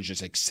world, where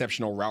just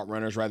exceptional route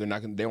runners, right? They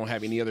don't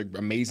have any other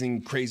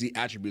amazing, crazy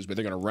attributes, but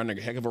they're going to run a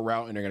heck of a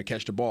route and they're going to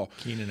catch the ball.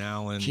 Keenan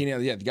Allen,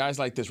 guys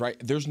like this, right?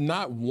 There's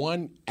not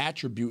one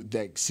attribute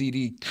that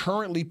CD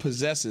currently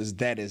possesses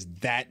that is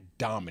that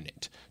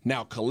dominant.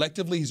 Now,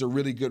 collectively, he's a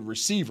really good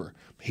receiver.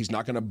 He's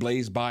not going to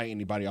blaze by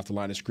anybody off the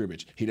line of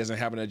scrimmage. He doesn't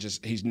have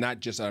he's not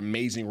just an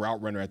amazing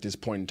route runner at this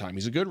point in time.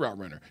 He's a good route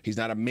runner. He's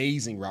not an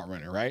amazing route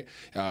runner, right?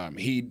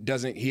 He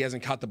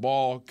hasn't caught the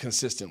ball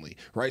consistently,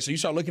 right? So you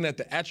start looking at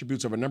the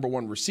attributes of a number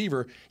one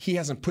receiver. He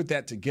hasn't put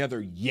that together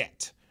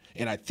yet.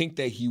 And I think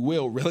that he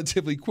will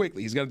relatively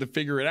quickly. He's going to have to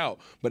figure it out.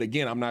 But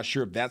again, I'm not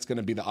sure if that's going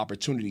to be the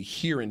opportunity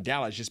here in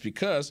Dallas just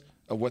because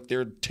of what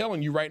they're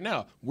telling you right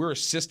now. We're a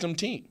system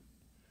team.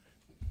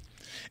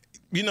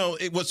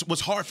 What's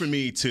hard for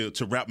me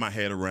to wrap my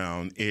head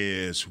around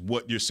is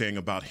what you're saying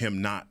about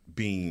him not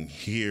being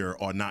here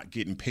or not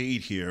getting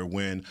paid here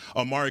when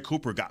Amari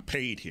Cooper got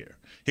paid here.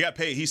 He got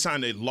paid. He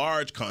signed a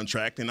large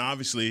contract, and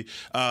obviously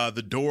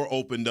the door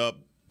opened up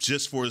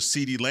just for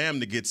CeeDee Lamb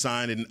to get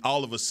signed, and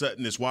all of a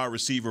sudden this wide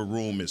receiver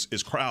room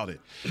is crowded.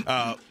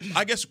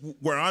 I guess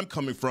where I'm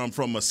coming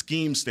from a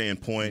scheme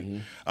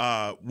standpoint,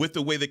 with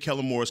the way that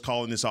Kellen Moore is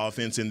calling this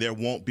offense, and there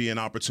won't be an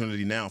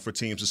opportunity now for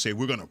teams to say,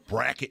 we're going to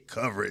bracket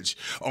coverage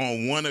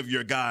on one of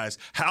your guys.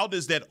 How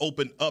does that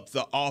open up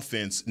the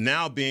offense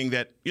now, being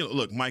that,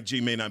 look, Mike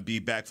G may not be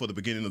back for the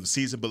beginning of the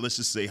season, but let's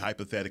just say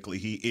hypothetically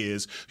he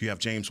is. You have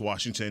James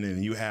Washington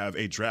and you have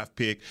a draft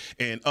pick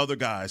and other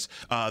guys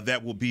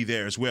that will be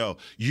there as well.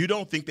 You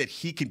don't think that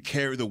he can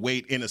carry the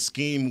weight in a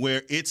scheme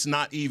where it's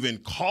not even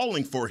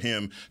calling for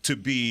him to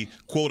be,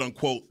 quote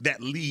unquote,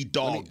 that lead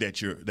dog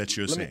that you're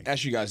saying? Let me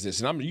ask you guys this,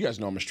 and you guys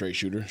know I'm a straight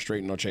shooter, straight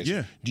and no chaser.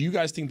 Yeah. Do you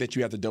guys think that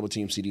you have to double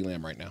team CeeDee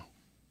Lamb right now?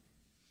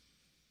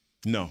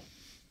 No.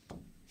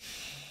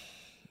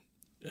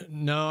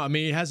 No, I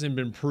mean, it hasn't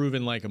been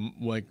proven like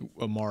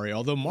Amari.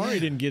 Although Amari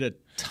didn't get a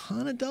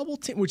ton of double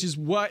team, which is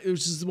why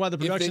the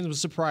production was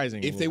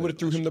surprising. If they would have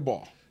threw him the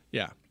ball,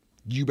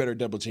 you better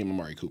double team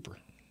Amari Cooper.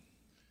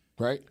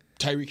 Right?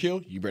 Tyreek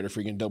Hill, you better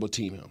freaking double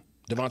team him.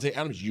 Devontae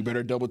Adams, you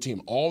better double team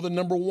him. All the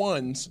number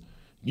ones,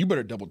 you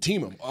better double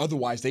team them.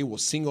 Otherwise, they will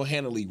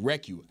single-handedly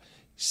wreck you.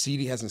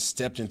 CD hasn't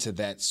stepped into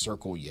that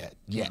circle yet.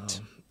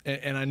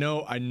 And I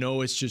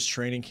know it's just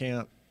training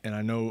camp, and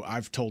I know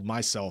I've told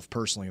myself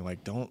personally,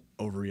 like, don't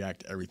overreact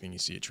to everything you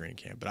see at training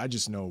camp. But I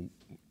just know,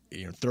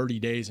 30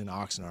 days in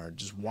Oxnard,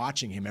 just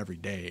watching him every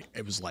day,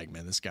 it was like,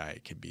 man, this guy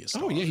could be a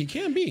star. Oh, yeah, he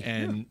can be.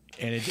 And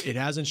it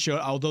hasn't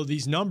showed, although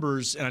these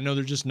numbers, and I know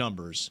they're just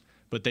numbers,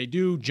 but they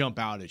do jump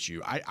out at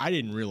you. I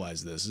didn't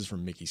realize this. This is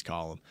from Mickey's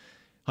column.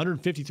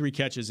 153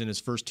 catches in his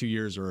first 2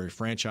 years are a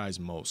franchise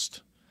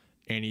most.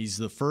 and he's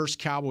the first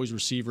Cowboys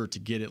receiver to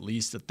get at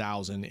least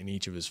 1,000 in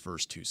each of his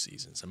first 2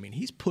 seasons. I mean,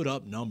 he's put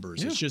up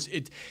numbers. Yeah. It's just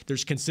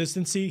there's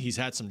consistency. He's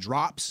had some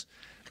drops,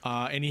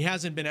 and he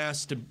hasn't been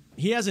asked to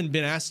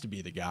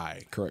be the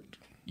guy. Correct.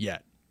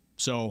 Yet.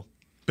 So.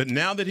 But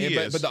now that he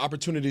is. But the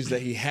opportunities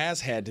that he has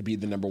had to be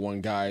the number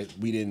one guy,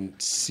 we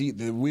didn't see.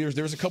 There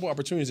was a couple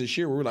opportunities this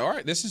year where we were like, all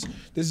right, this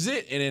is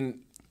it. And then.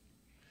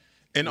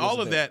 And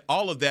all of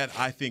that,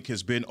 I think,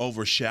 has been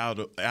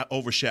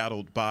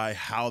overshadowed by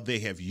how they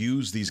have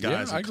used these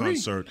guys in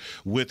concert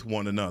with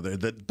one another.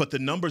 But the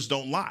numbers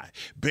don't lie.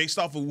 Based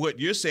off of what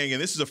you're saying,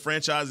 and this is a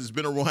franchise that's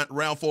been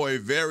around for a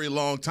very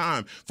long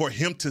time, for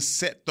him to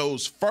set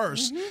those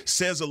first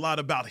says a lot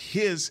about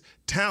his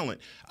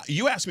talent.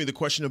 You asked me the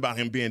question about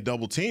him being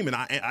double teamed, and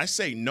I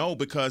say no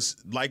because,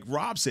 like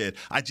Rob said,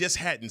 I just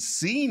hadn't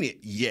seen it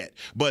yet.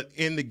 But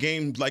in the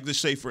game, like let's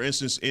say, for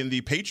instance, in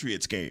the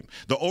Patriots game,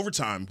 the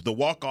overtime,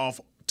 the walk-off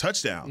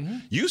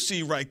touchdown, you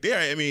see right there,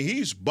 I mean,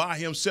 he's by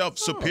himself,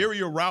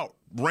 superior route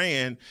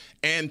ran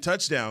and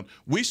touchdown.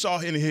 We saw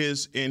in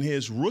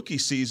his rookie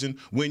season,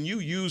 when you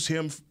use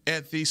him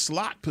at the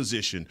slot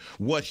position,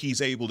 what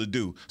he's able to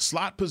do.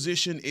 Slot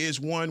position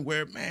is one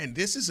where, man,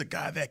 this is a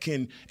guy that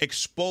can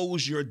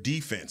expose your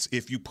defense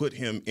if you put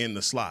him in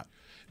the slot.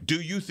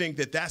 Do you think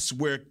that that's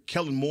where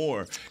Kellen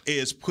Moore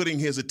is putting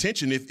his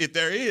attention? If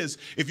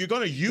you're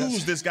going to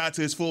use this guy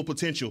to his full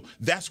potential,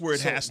 that's where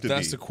it has to be.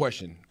 That's the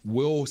question.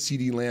 Will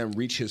CeeDee Lamb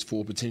reach his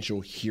full potential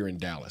here in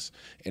Dallas?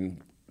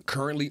 And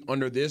currently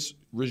under this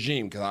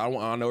regime, because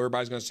I know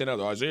everybody's going to say that.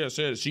 Isaiah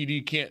said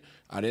CD can't.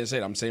 I didn't say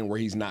that. I'm saying where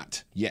he's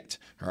not yet.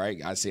 All right?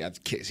 I say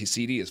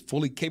CD is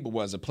fully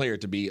capable as a player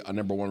to be a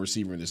number one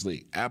receiver in this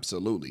league.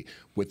 Absolutely.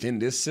 Within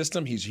this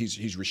system,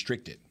 he's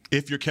restricted.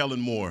 If you're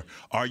Kellen Moore,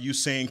 are you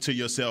saying to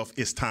yourself,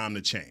 it's time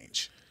to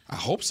change? I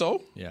hope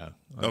so. Yeah.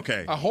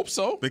 Okay. I hope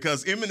so.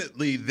 Because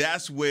imminently,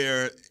 that's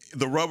where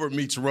the rubber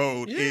meets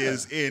road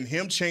is in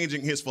him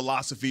changing his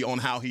philosophy on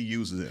how he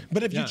uses it.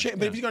 But if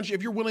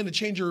if you're willing to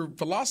change your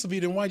philosophy,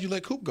 then why'd you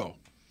let Coop go?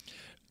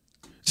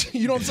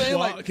 You know what I'm saying?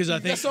 Well, because I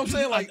think that's what I'm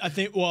saying. Like, I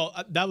think. Well,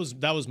 that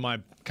was my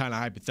kind of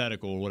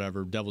hypothetical or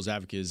whatever. Devil's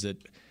advocate is that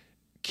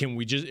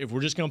if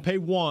we're just going to pay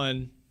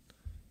one,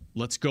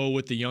 let's go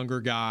with the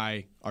younger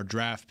guy, our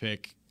draft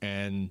pick,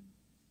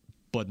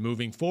 but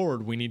moving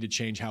forward, we need to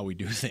change how we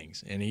do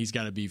things, and he's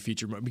got to be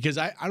featured because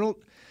I don't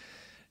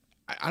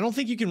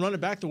think you can run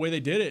it back the way they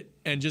did it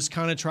and just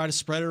kind of try to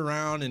spread it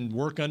around and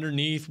work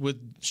underneath with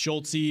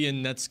Schultz,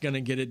 and that's going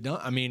to get it done.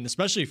 I mean,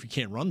 especially if you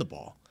can't run the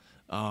ball.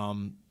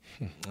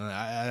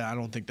 I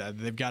don't think that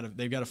they've got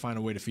to find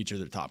a way to feature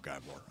their top guy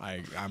more.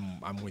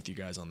 I'm with you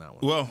guys on that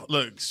one. Well,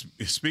 look,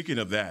 speaking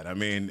of that, I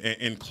mean,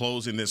 in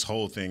closing this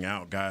whole thing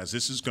out, guys,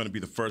 this is going to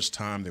be the first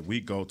time that we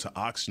go to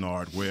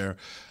Oxnard where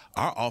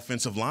our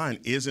offensive line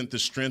isn't the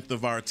strength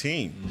of our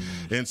team.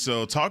 And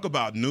so talk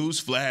about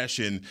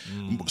newsflash and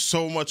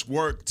so much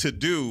work to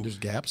do. There's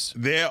gaps.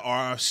 There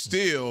are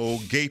still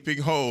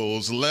gaping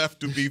holes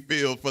left to be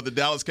filled for the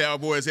Dallas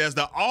Cowboys as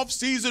the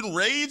offseason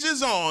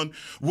rages on.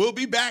 We'll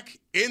be back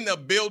in the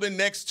building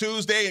next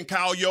Tuesday, and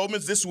Kyle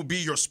Yeomans, this will be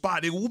your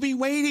spot. It will be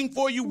waiting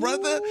for you,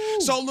 brother.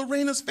 Ooh. So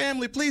Lorena's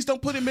family, please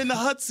don't put him in the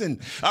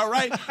Hudson, all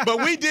right?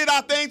 But we did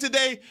our thing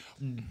today.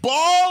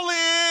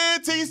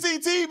 Ballin',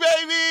 TCT,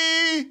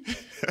 baby!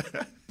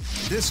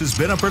 This has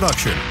been a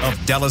production of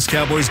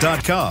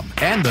DallasCowboys.com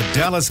and the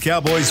Dallas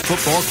Cowboys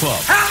Football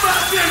Club. How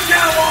about this,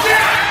 Cowboys?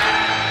 Yeah!